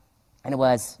trial? And it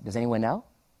was, does anyone know?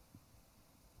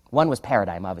 One was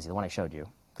Paradigm, obviously, the one I showed you,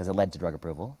 because it led to drug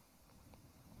approval.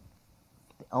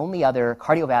 The only other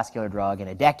cardiovascular drug in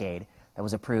a decade that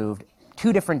was approved,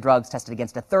 2 different drugs tested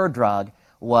against a third drug,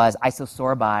 was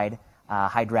isosorbide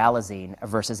hydralazine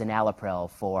versus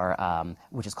enalapril,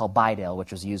 which is called Bidil,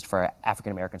 which was used for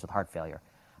African Americans with heart failure.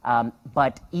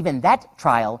 But even that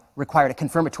trial required a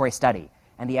confirmatory study,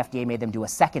 and the FDA made them do a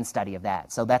second study of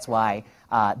that. So that's why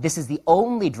this is the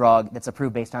only drug that's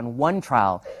approved based on one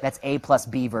trial that's A plus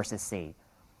B versus C.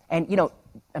 And,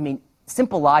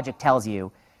 simple logic tells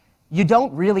you, you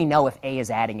don't really know if A is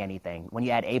adding anything when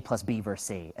you add A plus B versus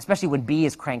C, especially when B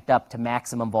is cranked up to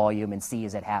maximum volume and C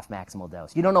is at half maximal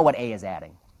dose. You don't know what A is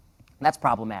adding. That's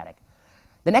problematic.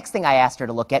 The next thing I asked her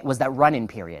to look at was that run-in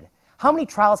period. How many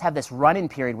trials have this run-in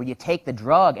period where you take the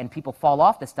drug and people fall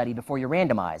off the study before you're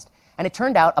randomized? And it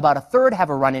turned out about a third have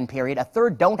a run-in period, a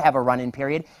third don't have a run-in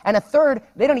period, and a third,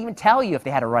 they don't even tell you if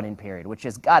they had a run-in period, which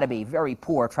has got to be very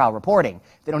poor trial reporting.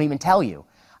 They don't even tell you.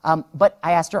 But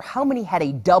I asked her how many had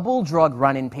a double drug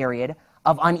run-in period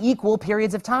of unequal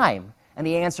periods of time. And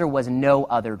the answer was no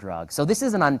other drug. So this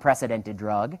is an unprecedented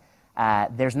drug.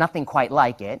 There's nothing quite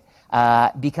like it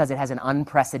because it has an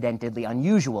unprecedentedly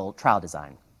unusual trial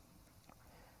design.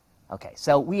 Okay,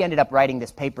 so we ended up writing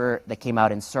this paper that came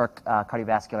out in Circ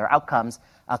Cardiovascular Outcomes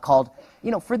called,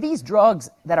 for these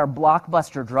drugs that are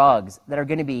blockbuster drugs that are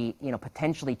going to be,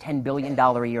 potentially $10 billion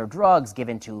a year drugs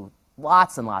given to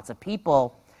lots and lots of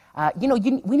people,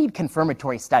 we need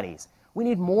confirmatory studies. We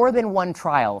need more than one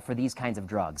trial for these kinds of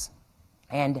drugs.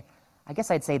 And I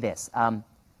guess I'd say this. One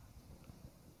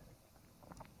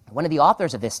of the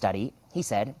authors of this study, he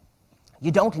said,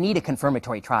 you don't need a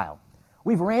confirmatory trial.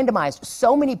 We've randomized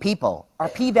so many people. Our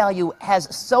p-value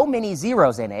has so many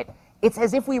zeros in it. It's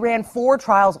as if we ran 4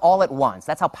 trials all at once.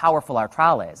 That's how powerful our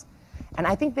trial is. And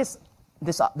I think this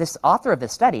author of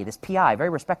this study, this PI, very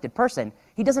respected person,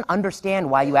 he doesn't understand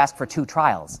why you ask for 2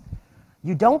 trials.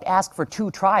 You don't ask for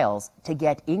 2 trials to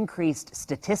get increased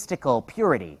statistical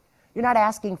purity. You're not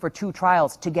asking for 2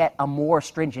 trials to get a more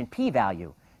stringent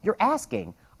p-value. You're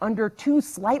asking, under 2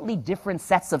 slightly different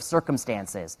sets of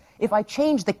circumstances, if I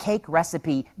change the cake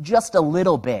recipe just a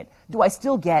little bit, do I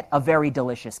still get a very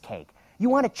delicious cake? You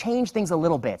want to change things a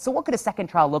little bit. So what could a second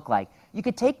trial look like? You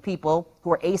could take people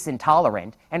who are ACE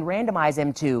intolerant and randomize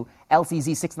them to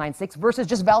LCZ696 versus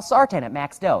just valsartan at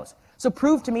max dose. So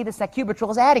prove to me that sacubitril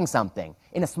is adding something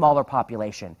in a smaller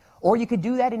population. Or you could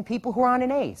do that in people who are on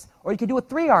an ACE. Or you could do a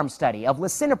 3-arm study of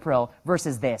lisinopril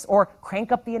versus this. Or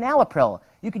crank up the enalapril.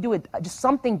 You could do just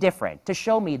something different to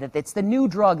show me that it's the new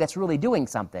drug that's really doing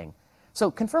something. So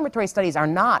confirmatory studies are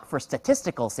not for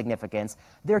statistical significance.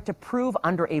 They're to prove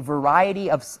under a variety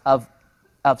of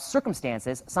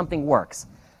circumstances something works.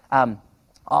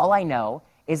 All I know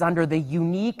is under the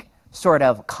unique sort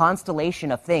of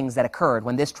constellation of things that occurred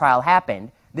when this trial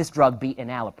happened, this drug beat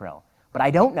enalapril. But I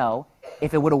don't know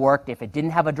if it would have worked if it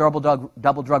didn't have a double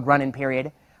drug run-in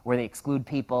period where they exclude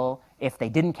people, if they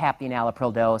didn't cap the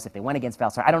enalapril dose, if they went against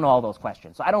Valsartan. I don't know all those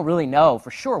questions. So I don't really know for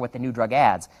sure what the new drug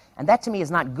adds. And that to me is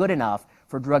not good enough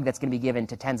for a drug that's going to be given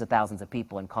to tens of thousands of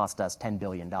people and cost us $10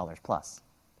 billion plus.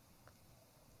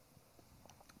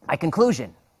 My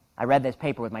conclusion. I read this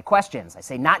paper with my questions. I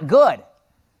say, not good.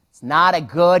 It's not a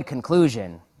good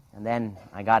conclusion. And then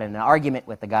I got in an argument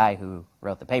with the guy who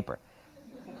wrote the paper.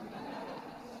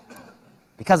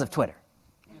 Because of Twitter.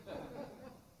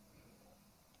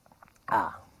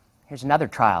 Here's another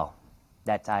trial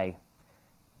that I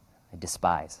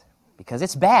despise. Because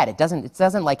it's bad. It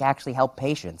doesn't like actually help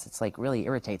patients. It's like really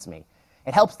irritates me.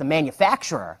 It helps the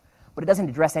manufacturer, but it doesn't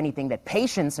address anything that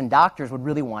patients and doctors would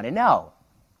really want to know.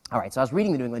 All right, so I was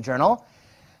reading the New England Journal,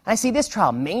 and I see this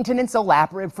trial, maintenance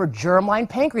olaparib for germline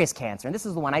pancreas cancer. And this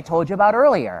is the one I told you about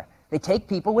earlier. They take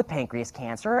people with pancreas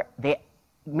cancer, they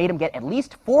made them get at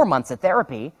least 4 months of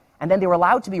therapy, and then they were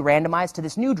allowed to be randomized to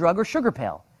this new drug or sugar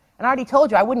pill. And I already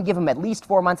told you I wouldn't give them at least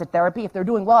 4 months of therapy. If they're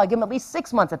doing well, I'd give them at least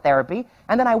 6 months of therapy,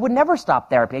 and then I would never stop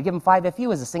therapy. I'd give them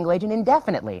 5-FU as a single agent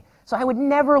indefinitely. So I would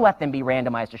never let them be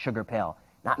randomized to sugar pill.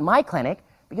 Not in my clinic,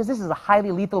 because this is a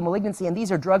highly lethal malignancy, and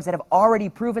these are drugs that have already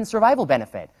proven survival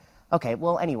benefit. Okay,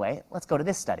 well, anyway, let's go to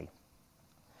this study.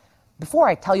 Before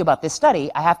I tell you about this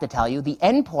study, I have to tell you the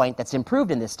endpoint that's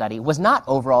improved in this study was not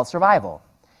overall survival.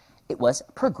 It was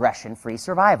progression-free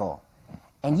survival.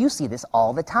 And you see this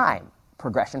all the time.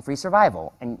 Progression-free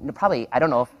survival. And probably, I don't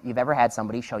know if you've ever had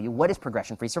somebody show you what is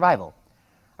progression-free survival.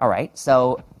 All right,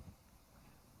 so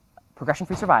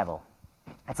progression-free survival.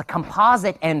 It's a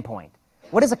composite endpoint.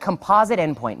 What does a composite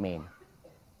endpoint mean?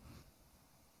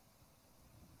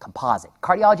 Composite.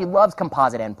 Cardiology loves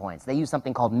composite endpoints. They use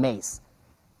something called MACE.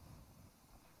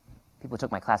 People who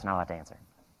took my class are not allowed to answer.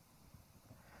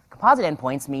 Composite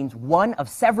endpoints means one of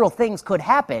several things could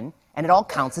happen, and it all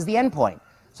counts as the endpoint.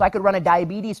 So I could run a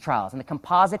diabetes trials, and the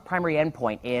composite primary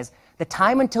endpoint is the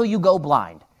time until you go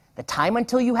blind, the time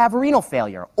until you have renal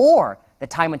failure, or the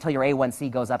time until your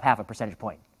A1C goes up 0.5 percentage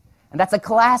point. And that's a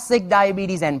classic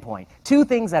diabetes endpoint. Two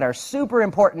things that are super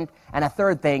important, and a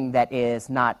third thing that is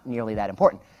not nearly that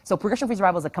important. So progression-free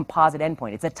survival is a composite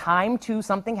endpoint. It's a time to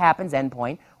something happens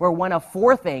endpoint where one of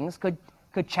four things could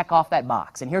check off that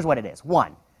box. And here's what it is.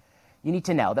 One, you need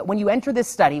to know that when you enter this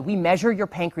study, we measure your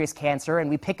pancreas cancer, and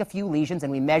we pick a few lesions,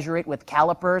 and we measure it with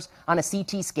calipers on a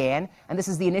CT scan, and this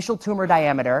is the initial tumor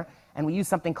diameter, and we use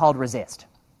something called RECIST.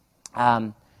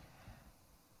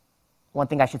 One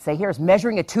thing I should say here is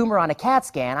measuring a tumor on a CAT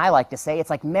scan, I like to say it's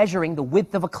like measuring the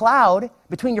width of a cloud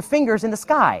between your fingers in the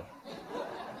sky.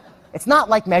 It's not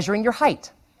like measuring your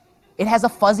height. It has a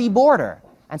fuzzy border.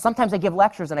 And sometimes I give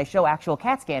lectures and I show actual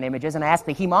CAT scan images, and I ask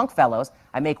the hem-onc fellows,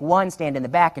 I make one stand in the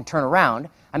back and turn around,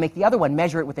 I make the other one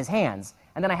measure it with his hands,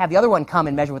 and then I have the other one come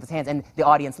and measure with his hands, and the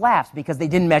audience laughs because they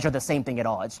didn't measure the same thing at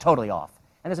all. It's totally off.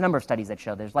 And there's a number of studies that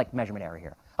show there's like measurement error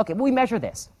here. Okay, well, we measure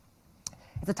this.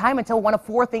 It's a time until one of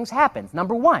four things happens.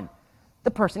 Number one, the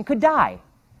person could die.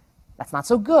 That's not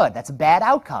so good. That's a bad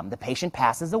outcome. The patient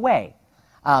passes away.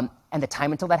 And the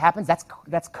time until that happens,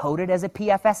 that's coded as a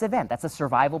PFS event. That's a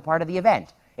survival part of the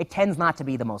event. It tends not to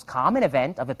be the most common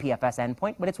event of a PFS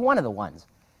endpoint, but it's one of the ones.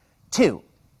 Two,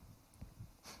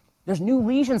 there's new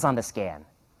lesions on the scan.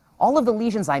 All of the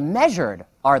lesions I measured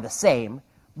are the same,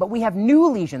 but we have new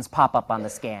lesions pop up on the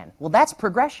scan. Well, that's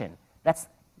progression. That's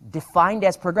defined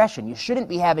as progression. You shouldn't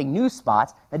be having new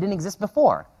spots that didn't exist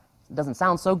before. It doesn't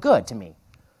sound so good to me.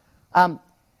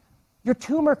 Your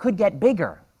tumor could get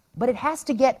bigger, but it has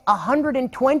to get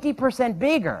 120%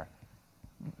 bigger.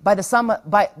 It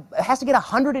has to get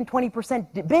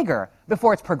 120% bigger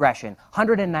before it's progression.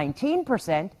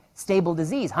 119% stable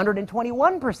disease,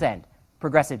 121%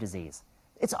 progressive disease.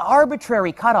 It's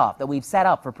arbitrary cutoff that we've set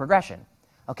up for progression,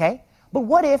 okay? But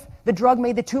what if the drug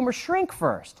made the tumor shrink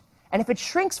first? And if it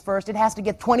shrinks first, it has to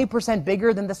get 20%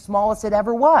 bigger than the smallest it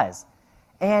ever was.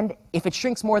 And if it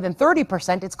shrinks more than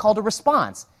 30%, it's called a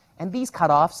response. And these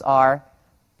cutoffs are,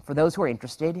 for those who are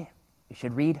interested, you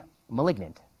should read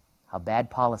Malignant, How Bad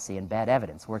Policy and Bad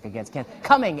Evidence Work Against Cancer,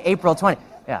 coming April 20.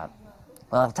 Yeah,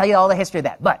 well, I'll tell you all the history of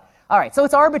that. But, all right, so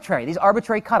it's arbitrary, these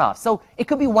arbitrary cutoffs. So it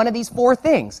could be one of these four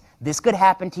things. This could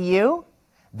happen to you,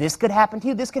 this could happen to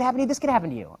you, this could happen to you, this could happen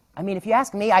to you. I mean, if you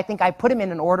ask me, I think I put them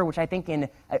in an order which I think in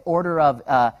an order of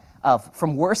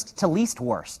from worst to least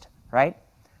worst, right?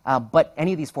 but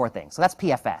any of these four things. So that's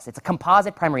PFS. It's a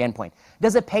composite primary endpoint.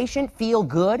 Does a patient feel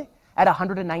good at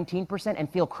 119% and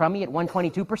feel crummy at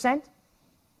 122%?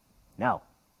 No.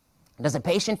 Does a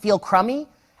patient feel crummy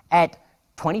at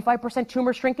 25%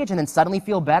 tumor shrinkage and then suddenly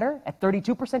feel better at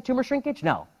 32% tumor shrinkage?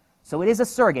 No. So it is a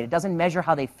surrogate. It doesn't measure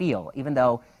how they feel, even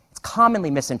though it's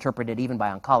commonly misinterpreted even by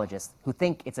oncologists who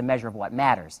think it's a measure of what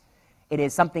matters. It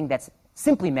is something that's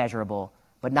simply measurable,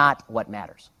 but not what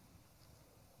matters.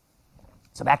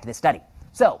 So back to this study.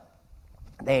 So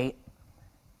this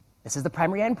is the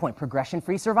primary endpoint,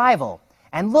 progression-free survival.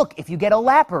 And look, if you get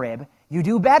olaparib, you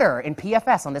do better in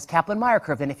PFS on this Kaplan-Meier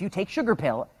curve than if you take sugar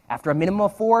pill after a minimum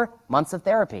of 4 months of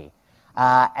therapy.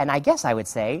 And I guess I would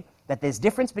say that this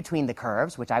difference between the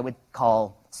curves, which I would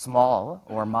call small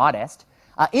or modest,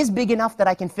 is big enough that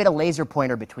I can fit a laser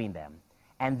pointer between them.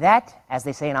 And that, as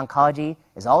they say in oncology,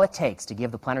 is all it takes to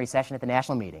give the plenary session at the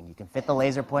national meeting. You can fit the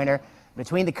laser pointer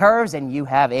between the curves and you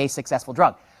have a successful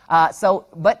drug.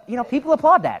 But people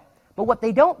applaud that. But what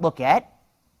they don't look at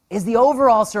is the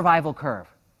overall survival curve.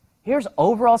 Here's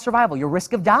overall survival, your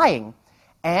risk of dying.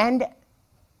 And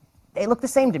they look the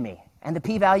same to me. And the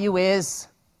p-value is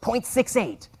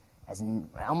 0.68,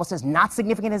 almost as not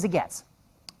significant as it gets.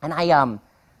 And I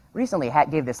recently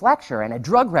gave this lecture, and a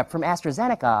drug rep from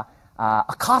AstraZeneca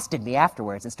accosted me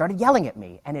afterwards and started yelling at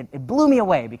me. And it blew me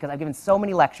away because I've given so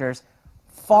many lectures,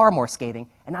 far more scathing,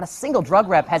 and not a single drug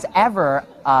rep has ever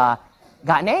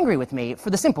gotten angry with me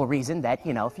for the simple reason that,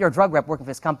 if you're a drug rep working for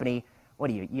this company, what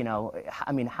do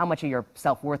how much of your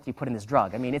self-worth do you put in this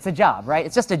drug? I mean, it's a job, right?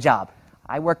 It's just a job.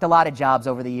 I worked a lot of jobs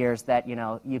over the years that,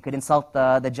 you could insult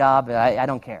the job. I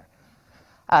don't care.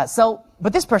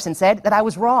 But this person said that I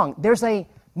was wrong. There's a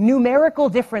numerical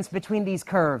difference between these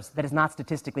curves that is not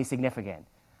statistically significant.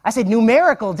 I said,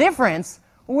 numerical difference?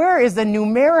 Where is the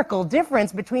numerical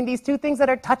difference between these two things that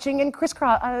are touching and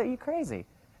crisscross? Are you crazy?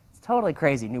 It's totally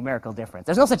crazy, numerical difference.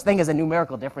 There's no such thing as a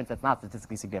numerical difference that's not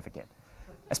statistically significant,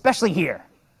 especially here.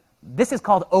 This is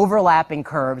called overlapping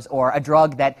curves, or a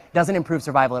drug that doesn't improve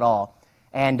survival at all.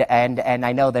 And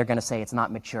I know they're going to say it's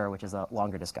not mature, which is a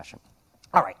longer discussion.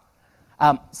 All right.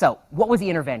 So what was the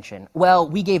intervention? Well,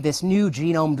 we gave this new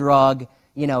genome drug,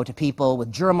 to people with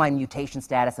germline mutation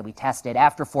status that we tested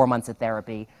after 4 months of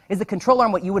therapy. Is the control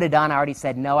arm what you would have done? I already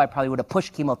said no. I probably would have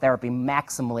pushed chemotherapy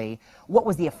maximally. What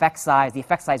was the effect size? The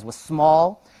effect size was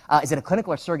small. Is it a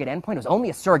clinical or surrogate endpoint? It was only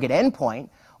a surrogate endpoint.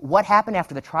 What happened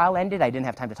after the trial ended? I didn't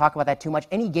have time to talk about that too much.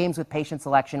 Any games with patient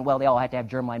selection? Well, they all had to have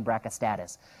germline BRCA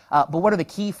status. But what are the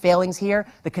key failings here?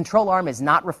 The control arm is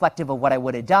not reflective of what I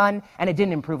would have done, and it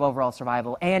didn't improve overall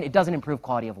survival, and it doesn't improve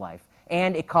quality of life.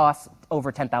 And it costs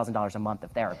over $10,000 a month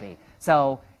of therapy.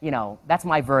 So, that's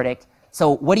my verdict.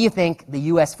 So what do you think the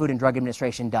U.S. Food and Drug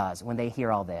Administration does when they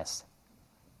hear all this?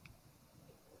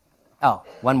 Oh,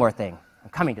 one more thing. I'm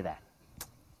coming to that.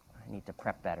 I need to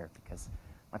prep better because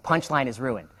my punchline is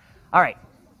ruined. All right.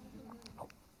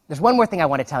 There's one more thing I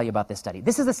want to tell you about this study.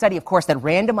 This is a study, of course, that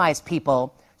randomized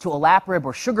people to olaparib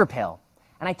or sugar pill.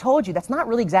 And I told you that's not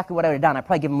really exactly what I would have done. I'd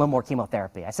probably give them a little more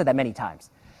chemotherapy. I said that many times.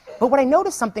 But what I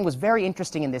noticed something was very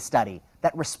interesting in this study,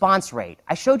 that response rate.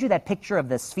 I showed you that picture of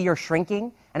the sphere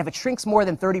shrinking, and if it shrinks more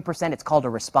than 30%, it's called a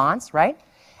response, right?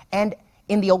 And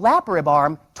in the olaparib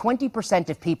arm,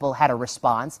 20% of people had a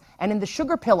response, and in the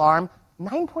sugar pill arm,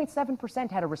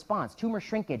 9.7% had a response, tumor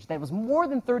shrinkage, that was more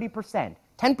than 30%.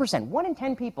 10%, 1 in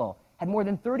 10 people had more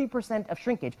than 30% of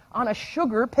shrinkage on a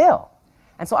sugar pill.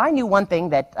 And so I knew one thing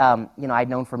that I'd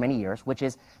known for many years, which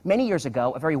is many years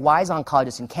ago, a very wise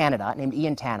oncologist in Canada named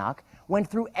Ian Tannock went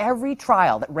through every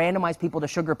trial that randomized people to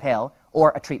sugar pill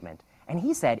or a treatment. And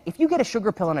he said, if you get a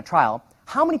sugar pill in a trial,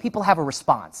 how many people have a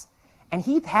response? And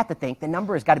he had to think the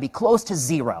number has got to be close to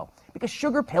 0 because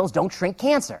sugar pills don't shrink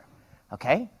cancer.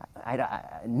 Okay?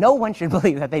 No one should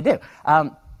believe that they do.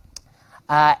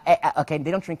 Okay, they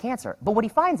don't shrink cancer. But what he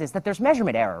finds is that there's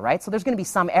measurement error, right? So there's going to be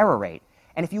some error rate.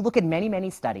 And if you look at many, many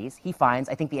studies, he finds,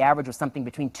 I think the average was something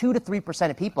between 2 to 3%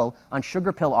 of people on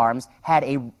sugar pill arms had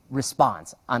a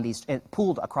response on these,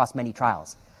 pooled across many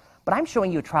trials. But I'm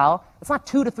showing you a trial that's not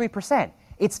 2 to 3%.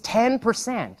 It's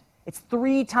 10%. It's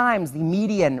 3 times the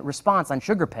median response on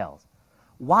sugar pills.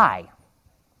 Why?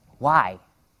 Why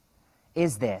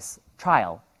is this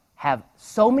trial have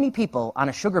so many people on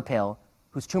a sugar pill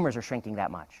whose tumors are shrinking that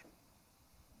much?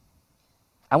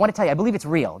 I want to tell you, I believe it's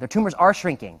real. Their tumors are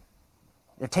shrinking.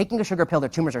 They're taking a sugar pill, their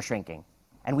tumors are shrinking.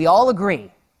 And we all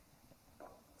agree,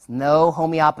 there's no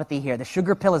homeopathy here. The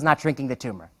sugar pill is not shrinking the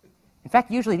tumor. In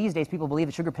fact, usually these days people believe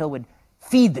the sugar pill would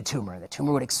feed the tumor. The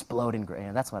tumor would explode and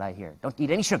grow. That's what I hear. Don't eat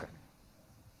any sugar.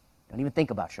 Don't even think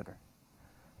about sugar.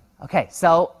 Okay,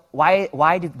 so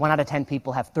why did 1 out of 10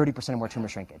 people have 30% or more tumor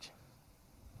shrinkage?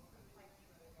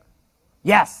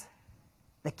 Yes,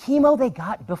 the chemo they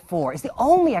got before is the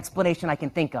only explanation I can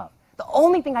think of. The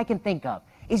only thing I can think of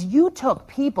is you took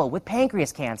people with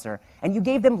pancreas cancer and you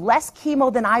gave them less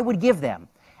chemo than I would give them.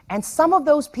 And some of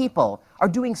those people are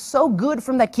doing so good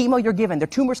from that chemo you're given. Their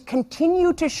tumors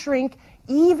continue to shrink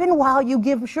even while you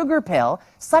give sugar pill,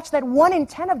 such that 1 in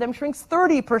 10 of them shrinks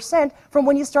 30% from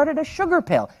when you started a sugar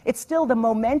pill. It's still the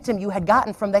momentum you had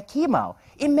gotten from that chemo.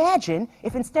 Imagine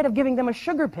if instead of giving them a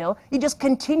sugar pill, you just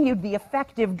continued the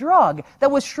effective drug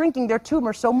that was shrinking their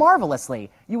tumor so marvelously.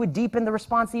 You would deepen the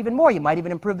response even more. You might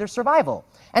even improve their survival.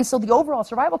 And so the overall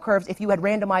survival curves, if you had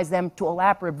randomized them to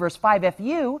olaparib versus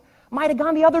 5-FU, might have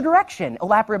gone the other direction.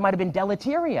 Olaparib might have been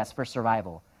deleterious for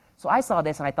survival. So I saw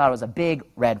this and I thought it was a big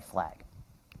red flag.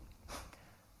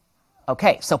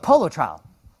 Okay, so POLO trial.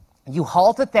 You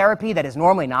halt a therapy that is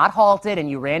normally not halted and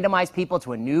you randomize people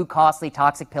to a new costly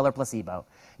toxic pill or placebo.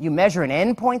 You measure an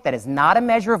endpoint that is not a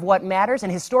measure of what matters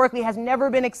and historically has never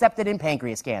been accepted in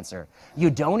pancreas cancer. You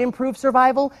don't improve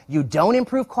survival, you don't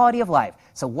improve quality of life.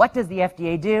 So what does the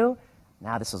FDA do?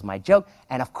 Now this was my joke.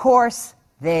 And of course,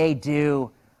 they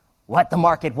do what the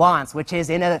market wants, which is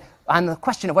on the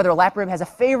question of whether olaparib has a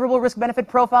favorable risk-benefit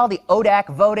profile, the ODAC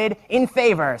voted in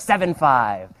favor,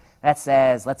 7-5. That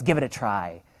says, let's give it a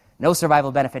try. No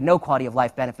survival benefit, no quality of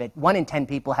life benefit. 1 in 10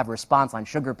 people have a response on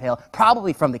sugar pill,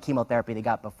 probably from the chemotherapy they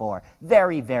got before.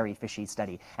 Very, very fishy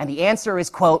study. And the answer is,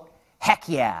 quote, heck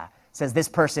yeah, says this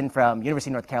person from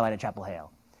University of North Carolina, Chapel Hill.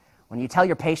 When you tell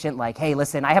your patient, like, hey,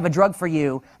 listen, I have a drug for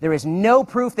you. There is no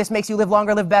proof this makes you live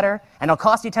longer, live better, and it'll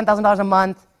cost you $10,000 a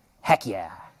month. Heck yeah.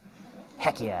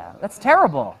 Heck yeah. That's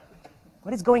terrible.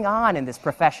 What is going on in this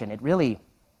profession? It really,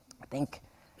 I think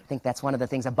that's one of the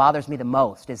things that bothers me the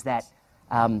most is that,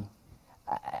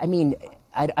 I mean,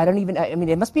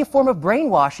 it must be a form of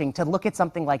brainwashing to look at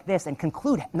something like this and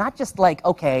conclude, not just like,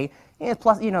 okay,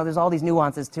 plus, there's all these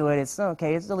nuances to it. It's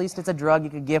okay, at least it's a drug you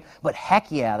could give, but heck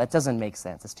yeah, that doesn't make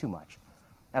sense. It's too much.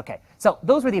 Okay, so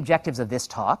those were the objectives of this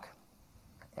talk.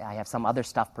 I have some other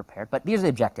stuff prepared, but these are the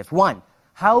objectives. 1,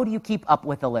 how do you keep up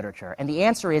with the literature? And the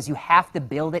answer is you have to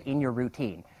build it in your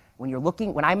routine.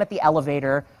 When I'm at the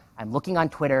elevator, I'm looking on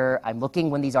Twitter, I'm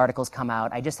looking when these articles come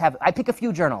out. I pick a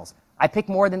few journals. I pick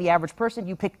more than the average person.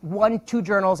 You pick 1, 2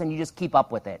 journals and you just keep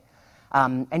up with it.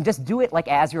 And just do it like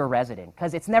as you're a resident,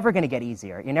 because it's never going to get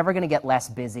easier. You're never going to get less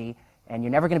busy, and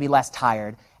you're never going to be less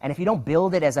tired. And if you don't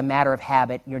build it as a matter of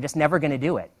habit, you're just never going to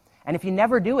do it. And if you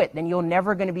never do it, then you're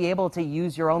never going to be able to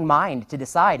use your own mind to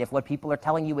decide if what people are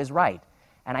telling you is right.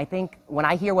 And I think when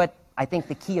I hear what I think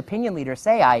the key opinion leaders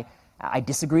say, I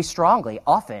disagree strongly,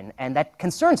 often, and that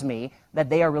concerns me that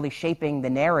they are really shaping the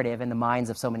narrative in the minds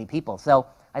of so many people. So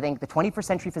I think the 21st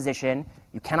century physician,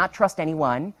 you cannot trust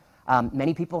anyone.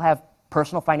 Many people have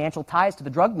personal financial ties to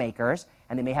the drug makers,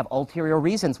 and they may have ulterior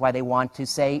reasons why they want to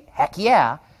say, heck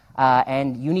yeah,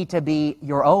 and you need to be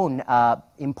your own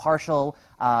impartial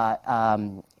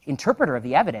interpreter of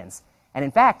the evidence. And in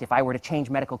fact, if I were to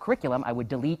change medical curriculum, I would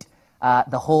delete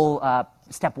the whole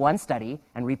Step 1 study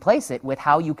and replace it with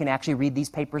how you can actually read these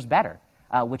papers better,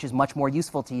 which is much more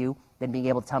useful to you than being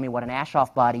able to tell me what an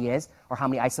Aschoff body is or how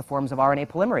many isoforms of RNA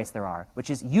polymerase there are, which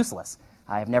is useless.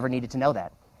 I have never needed to know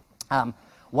that.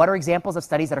 What are examples of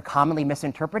studies that are commonly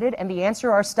misinterpreted? And the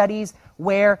answer are studies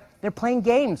where they're playing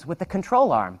games with the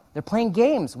control arm. They're playing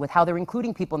games with how they're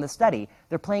including people in the study.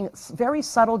 They're playing very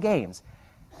subtle games.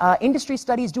 Industry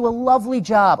studies do a lovely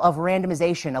job of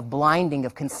randomization, of blinding,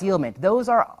 of concealment. Those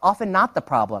are often not the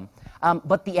problem.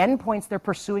 But the endpoints they're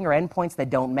pursuing are endpoints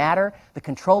that don't matter. The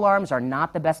control arms are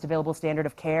not the best available standard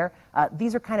of care.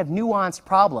 These are kind of nuanced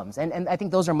problems, and I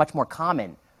think those are much more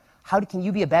common. How can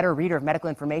you be a better reader of medical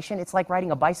information? It's like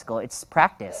riding a bicycle. It's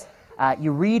practice.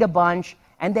 You read a bunch,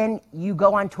 and then you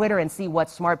go on Twitter and see what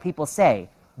smart people say.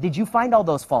 Did you find all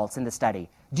those faults in the study?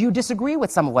 Do you disagree with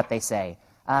some of what they say?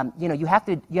 You have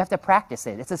to practice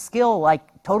it. It's a skill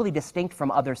like totally distinct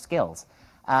from other skills,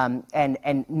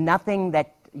 and nothing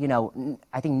that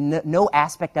I think no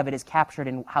aspect of it is captured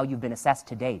in how you've been assessed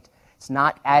to date. It's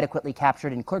not adequately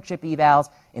captured in clerkship evals,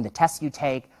 in the tests you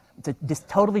take. It's a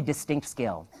totally distinct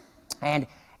skill, and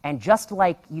just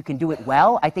like you can do it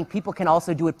well, I think people can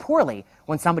also do it poorly.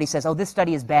 When somebody says, "Oh, this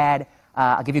study is bad,"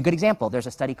 I'll give you a good example. There's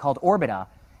a study called Orbita.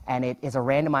 And it is a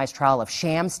randomized trial of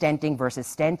sham stenting versus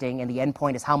stenting, and the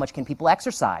endpoint is how much can people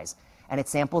exercise. And its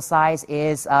sample size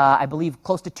is, I believe,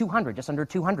 close to 200, just under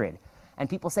 200. And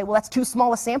people say, well, that's too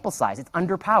small a sample size. It's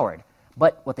underpowered.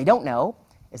 But what they don't know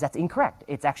is that's incorrect.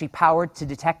 It's actually powered to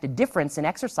detect a difference in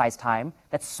exercise time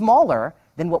that's smaller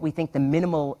than what we think the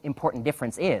minimal important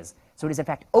difference is. So it is, in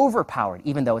fact, overpowered,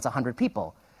 even though it's 100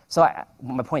 people. So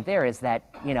my point there is that,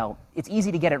 it's easy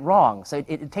to get it wrong. So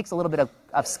it takes a little bit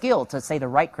of skill to say the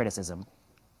right criticism.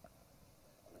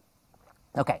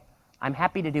 Okay, I'm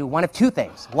happy to do one of two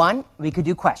things. One, we could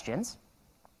do questions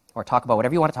or talk about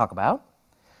whatever you want to talk about.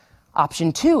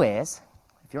 Option two is,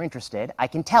 if you're interested, I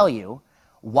can tell you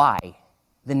why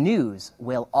the news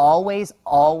will always,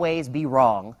 always be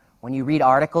wrong when you read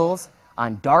articles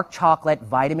on dark chocolate,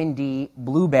 vitamin D,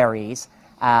 blueberries,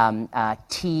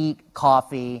 tea,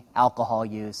 coffee, alcohol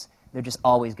use. They're just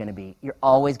always going to be. You're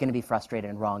always going to be frustrated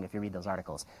and wrong if you read those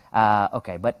articles.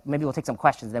 Okay, but maybe we'll take some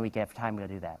questions, then we can have time to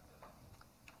do that.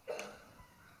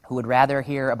 Who would rather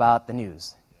hear about the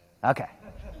news? Okay.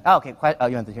 Okay, you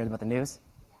want to hear about the news?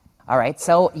 All right,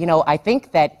 so, I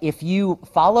think that if you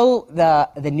follow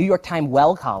the New York Times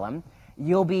well column,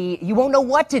 you won't know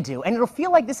what to do, and it'll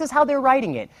feel like this is how they're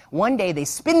writing it. One day they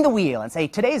spin the wheel and say,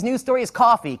 today's news story is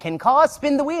coffee can cause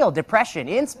spin the wheel, depression,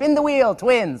 in spin the wheel,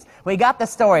 twins. We got the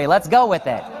story, let's go with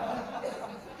it.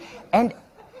 And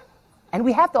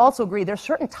we have to also agree there's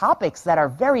certain topics that are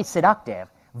very seductive.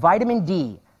 Vitamin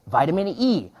D, vitamin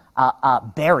E,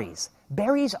 berries.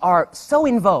 Berries are so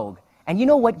in vogue, and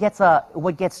what gets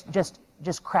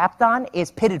just crapped on is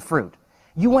pitted fruit.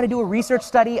 You want to do a research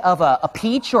study of a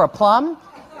peach or a plum?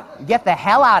 Get the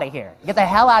hell out of here. Get the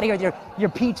hell out of here with your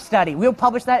peach study. We'll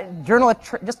publish that journal,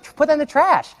 just put that in the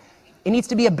trash. It needs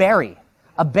to be a berry.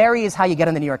 A berry is how you get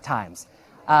in the New York Times.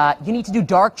 You need to do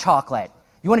dark chocolate.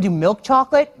 You want to do milk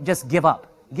chocolate? Just give up.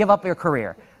 Give up your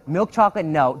career. Milk chocolate,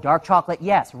 no. Dark chocolate,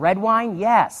 yes. Red wine,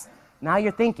 yes. Now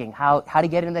you're thinking how to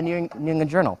get in the New England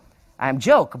Journal. I'm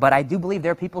joke, but I do believe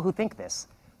there are people who think this.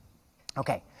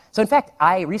 Okay. So in fact,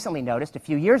 I recently noticed a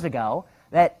few years ago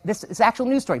that this actual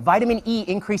news story, vitamin E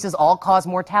increases all-cause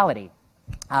mortality.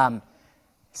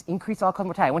 Increase all-cause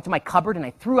mortality. I went to my cupboard and I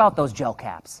threw out those gel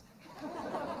caps.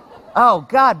 Oh,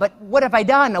 God, but what have I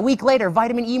done? A week later,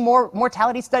 vitamin E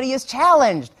mortality study is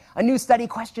challenged. A new study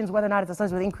questions whether or not it's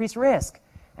associated with increased risk.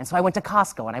 And so I went to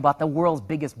Costco and I bought the world's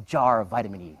biggest jar of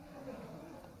vitamin E.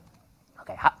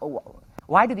 Okay,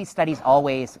 why do these studies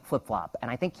always flip-flop?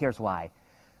 And I think here's why.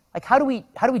 Like, how do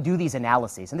we do these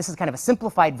analyses? And this is kind of a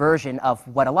simplified version of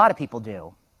what a lot of people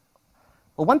do.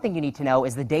 Well, one thing you need to know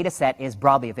is the data set is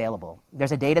broadly available.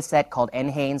 There's a data set called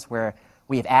NHANES where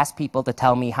we have asked people to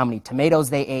tell me how many tomatoes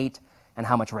they ate and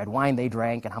how much red wine they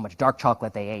drank and how much dark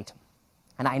chocolate they ate.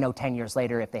 And I know 10 years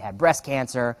later if they had breast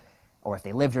cancer or if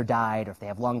they lived or died or if they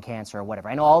have lung cancer or whatever.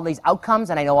 I know all these outcomes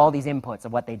and I know all these inputs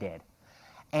of what they did.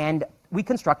 And we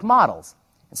construct models.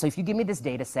 And so if you give me this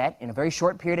data set in a very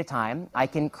short period of time, I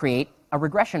can create a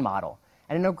regression model.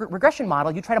 And in a regression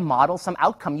model, you try to model some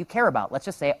outcome you care about. Let's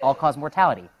just say all-cause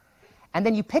mortality. And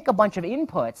then you pick a bunch of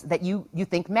inputs that you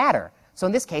think matter. So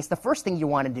in this case, the first thing you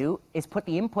want to do is put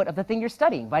the input of the thing you're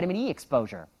studying, vitamin E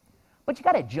exposure. But you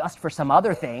got to adjust for some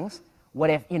other things. What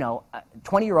if,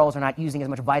 20-year-olds are not using as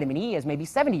much vitamin E as maybe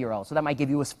 70-year-olds? So that might give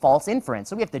you a false inference.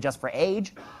 So we have to adjust for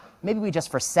age. Maybe we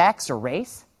adjust for sex or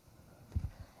race.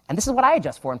 And this is what I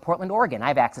adjust for in Portland, Oregon. I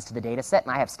have access to the data set,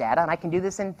 and I have Stata, and I can do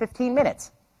this in 15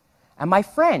 minutes. And my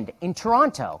friend in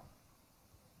Toronto,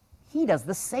 he does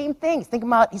the same thing. He's thinking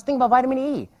about vitamin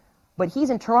E. But he's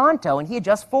in Toronto, and he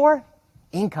adjusts for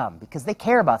income, because they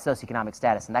care about socioeconomic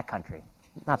status in that country,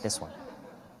 not this one.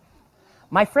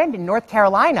 My friend in North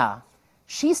Carolina,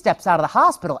 she steps out of the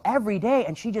hospital every day,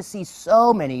 and she just sees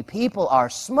so many people are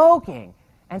smoking.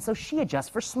 And so she adjusts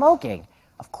for smoking.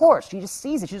 Of course, she just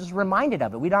sees it. She's just reminded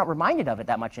of it. We're not reminded of it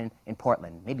that much in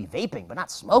Portland. Maybe vaping, but not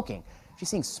smoking. She's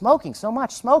seeing smoking, so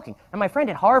much smoking. And my friend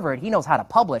at Harvard, he knows how to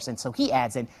publish, and so he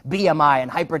adds in BMI and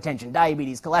hypertension,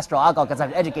 diabetes, cholesterol, alcohol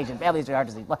consumption, education, family history, heart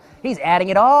disease. He's adding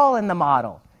it all in the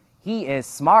model. He is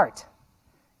smart.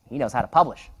 He knows how to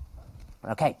publish.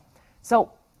 Okay,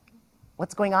 so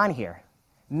what's going on here?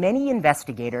 Many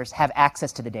investigators have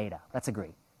access to the data. Let's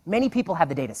agree. Many people have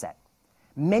the data set.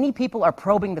 Many people are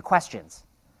probing the questions.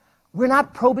 We're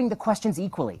not probing the questions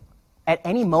equally. At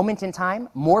any moment in time,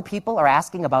 more people are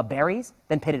asking about berries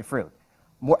than pitted fruit.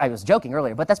 I was joking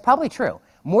earlier, but that's probably true.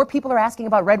 More people are asking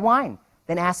about red wine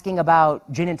than asking about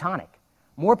gin and tonic.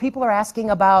 More people are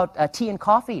asking about tea and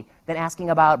coffee than asking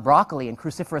about broccoli and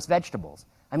cruciferous vegetables.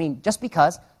 I mean, just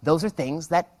because those are things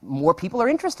that more people are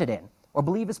interested in or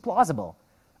believe is plausible.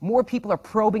 More people are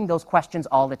probing those questions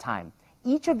all the time.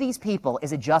 Each of these people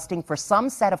is adjusting for some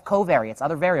set of covariates,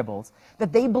 other variables,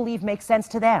 that they believe make sense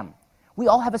to them. We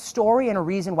all have a story and a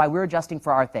reason why we're adjusting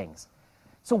for our things.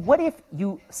 So what if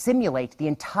you simulate the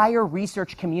entire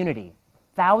research community,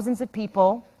 thousands of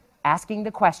people asking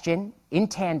the question in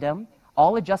tandem,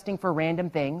 all adjusting for random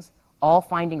things, all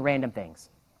finding random things?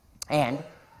 And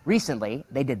recently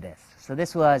they did this. So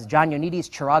this was John Ioannidis,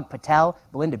 Chirag Patel,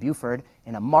 Belinda Buford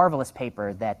in a marvelous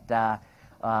paper that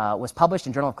was published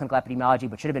in Journal of Clinical Epidemiology,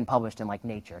 but should have been published in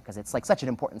Nature, because it's such an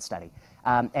important study.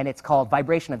 And it's called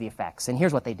Vibration of the Effects. And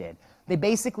here's what they did. They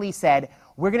basically said,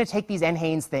 we're going to take these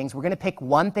NHANES things, we're going to pick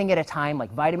one thing at a time,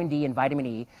 like vitamin D and vitamin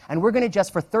E, and we're going to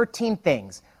adjust for 13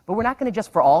 things. But we're not going to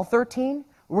adjust for all 13.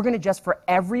 We're going to adjust for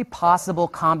every possible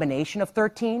combination of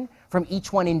 13, from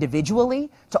each one individually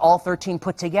to all 13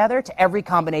 put together to every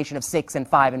combination of 6 and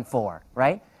 5 and 4,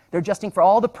 right? They're adjusting for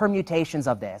all the permutations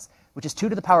of this, which is 2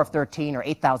 to the power of 13 or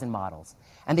 8,000 models.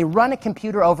 And they run a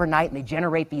computer overnight and they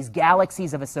generate these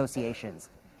galaxies of associations.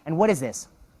 And what is this?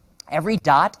 Every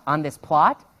dot on this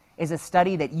plot is a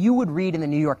study that you would read in the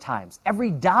New York Times. Every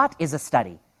dot is a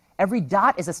study. Every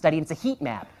dot is a study, and it's a heat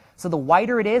map. So the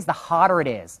whiter it is, the hotter it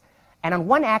is. And on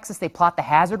one axis, they plot the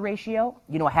hazard ratio.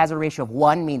 You know, a hazard ratio of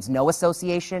 1 means no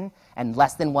association, and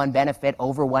less than 1 benefit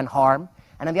over 1 harm.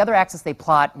 And on the other axis, they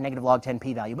plot negative log 10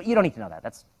 p-value. But you don't need to know that.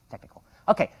 That's technical.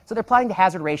 OK, so they're plotting the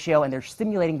hazard ratio, and they're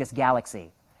simulating this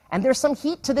galaxy. And there's some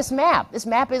heat to this map. This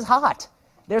map is hot.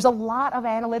 There's a lot of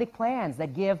analytic plans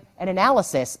that give an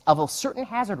analysis of a certain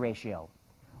hazard ratio.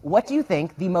 What do you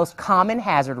think the most common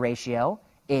hazard ratio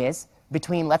is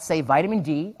between, let's say, vitamin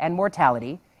D and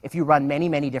mortality if you run many,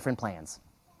 many different plans?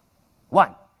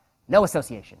 1, no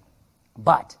association.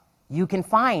 But you can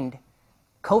find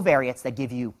covariates that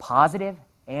give you positive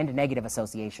and negative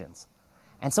associations.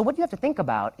 And so what you have to think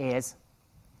about is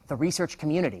the research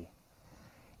community.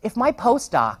 If my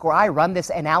postdoc or I run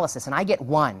this analysis and I get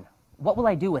 1, what will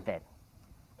I do with it?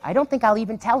 I don't think I'll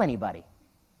even tell anybody.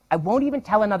 I won't even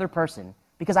tell another person,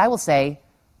 because I will say,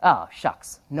 oh,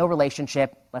 shucks, no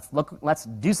relationship. Let's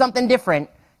do something different.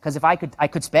 Because if I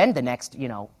could spend the next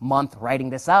month writing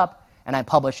this up, and I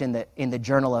publish in the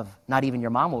journal of not even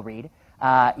your mom will read,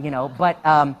 but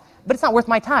it's not worth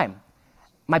my time.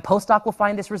 My postdoc will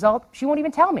find this result. She won't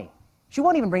even tell me. She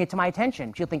won't even bring it to my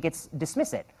attention. She'll think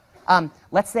dismiss it.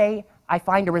 Let's say I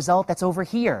find a result that's over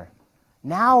here.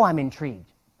 Now I'm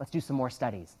intrigued. Let's do some more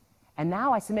studies. And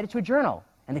now I submit it to a journal,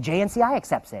 and the JNCI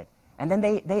accepts it. And then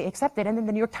they accept it, and then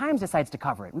the New York Times decides to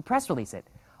cover it. We press release it.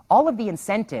 All of the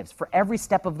incentives for every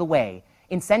step of the way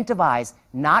incentivize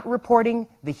not reporting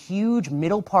the huge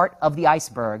middle part of the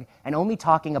iceberg and only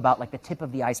talking about the tip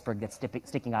of the iceberg that's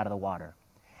sticking out of the water.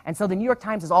 And so the New York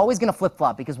Times is always going to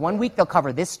flip-flop, because one week they'll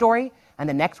cover this story, and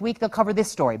the next week they'll cover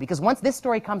this story. Because once this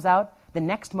story comes out, the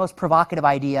next most provocative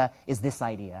idea is this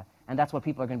idea. And that's what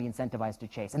people are going to be incentivized to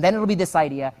chase. And then it'll be this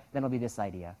idea, then it'll be this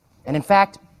idea. And in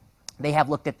fact, they have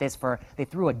looked at this they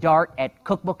threw a dart at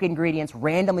cookbook ingredients,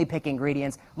 randomly pick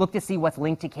ingredients, look to see what's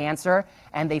linked to cancer,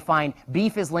 and they find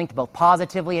beef is linked both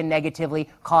positively and negatively,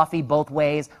 coffee both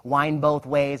ways, wine both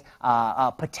ways,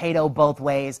 potato both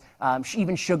ways,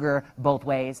 even sugar both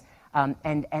ways.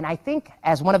 And I think,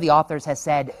 as one of the authors has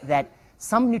said, that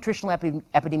some nutritional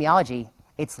epidemiology,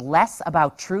 it's less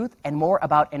about truth and more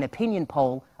about an opinion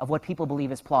poll of what people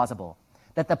believe is plausible.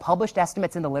 That the published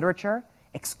estimates in the literature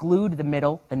exclude the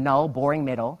middle, the null, boring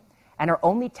middle, and are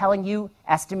only telling you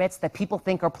estimates that people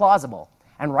think are plausible.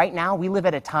 And right now, we live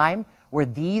at a time where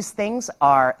these things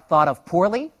are thought of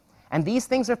poorly, and these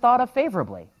things are thought of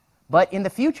favorably. But in the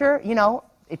future,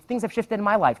 things have shifted in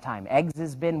my lifetime. Eggs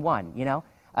has been one,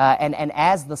 and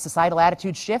as the societal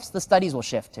attitude shifts, the studies will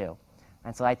shift too.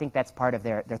 And so I think that's part of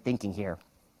their thinking here.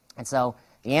 And so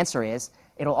the answer is,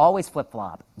 it'll always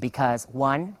flip-flop, because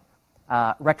 1,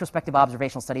 retrospective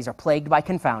observational studies are plagued by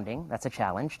confounding. That's a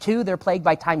challenge. 2, they're plagued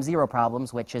by time zero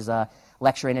problems, which is a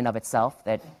lecture in and of itself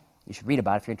that you should read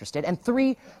about if you're interested. And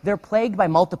 3, they're plagued by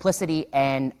multiplicity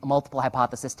and multiple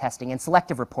hypothesis testing and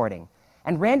selective reporting.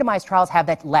 And randomized trials have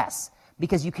that less,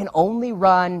 because you can only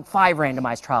run 5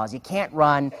 randomized trials. You can't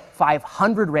run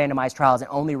 500 randomized trials and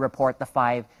only report the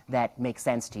 5 that make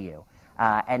sense to you.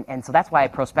 And so that's why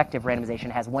prospective randomization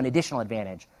has one additional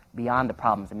advantage beyond the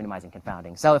problems of minimizing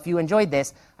confounding. So if you enjoyed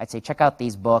this, I'd say check out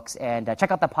these books and check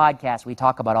out the podcast. We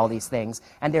talk about all these things.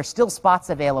 And there's still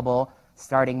spots available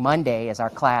starting Monday as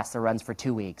our class that runs for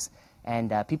 2 weeks.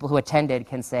 And people who attended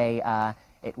can say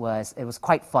it was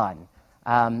quite fun.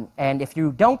 And if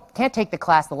you can't take the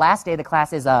class, the last day of the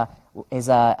class is a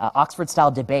Oxford-style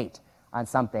debate on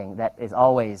something that is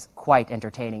always quite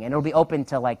entertaining. And it'll be open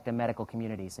to the medical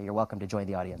community, so you're welcome to join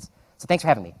the audience. So thanks for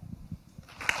having me.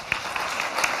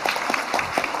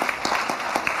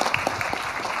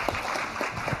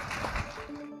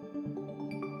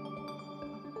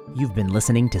 You've been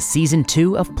listening to Season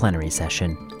 2 of Plenary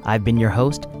Session. I've been your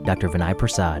host, Dr. Vinay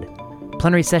Prasad.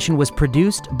 Plenary Session was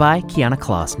produced by Kiana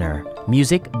Klossner.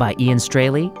 Music by Ian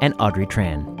Straley and Audrey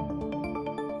Tran.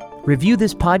 Review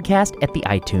this podcast at the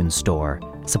iTunes Store.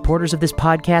 Supporters of this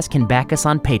podcast can back us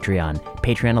on Patreon.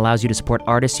 Patreon allows you to support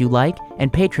artists you like,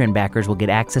 and Patreon backers will get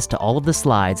access to all of the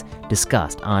slides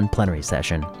discussed on Plenary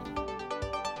Session.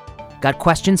 Got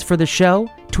questions for the show?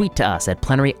 Tweet to us at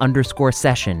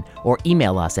plenary_session or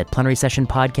email us at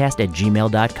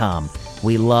plenarysessionpodcast@gmail.com.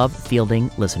 We love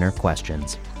fielding listener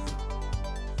questions.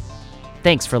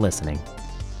 Thanks for listening.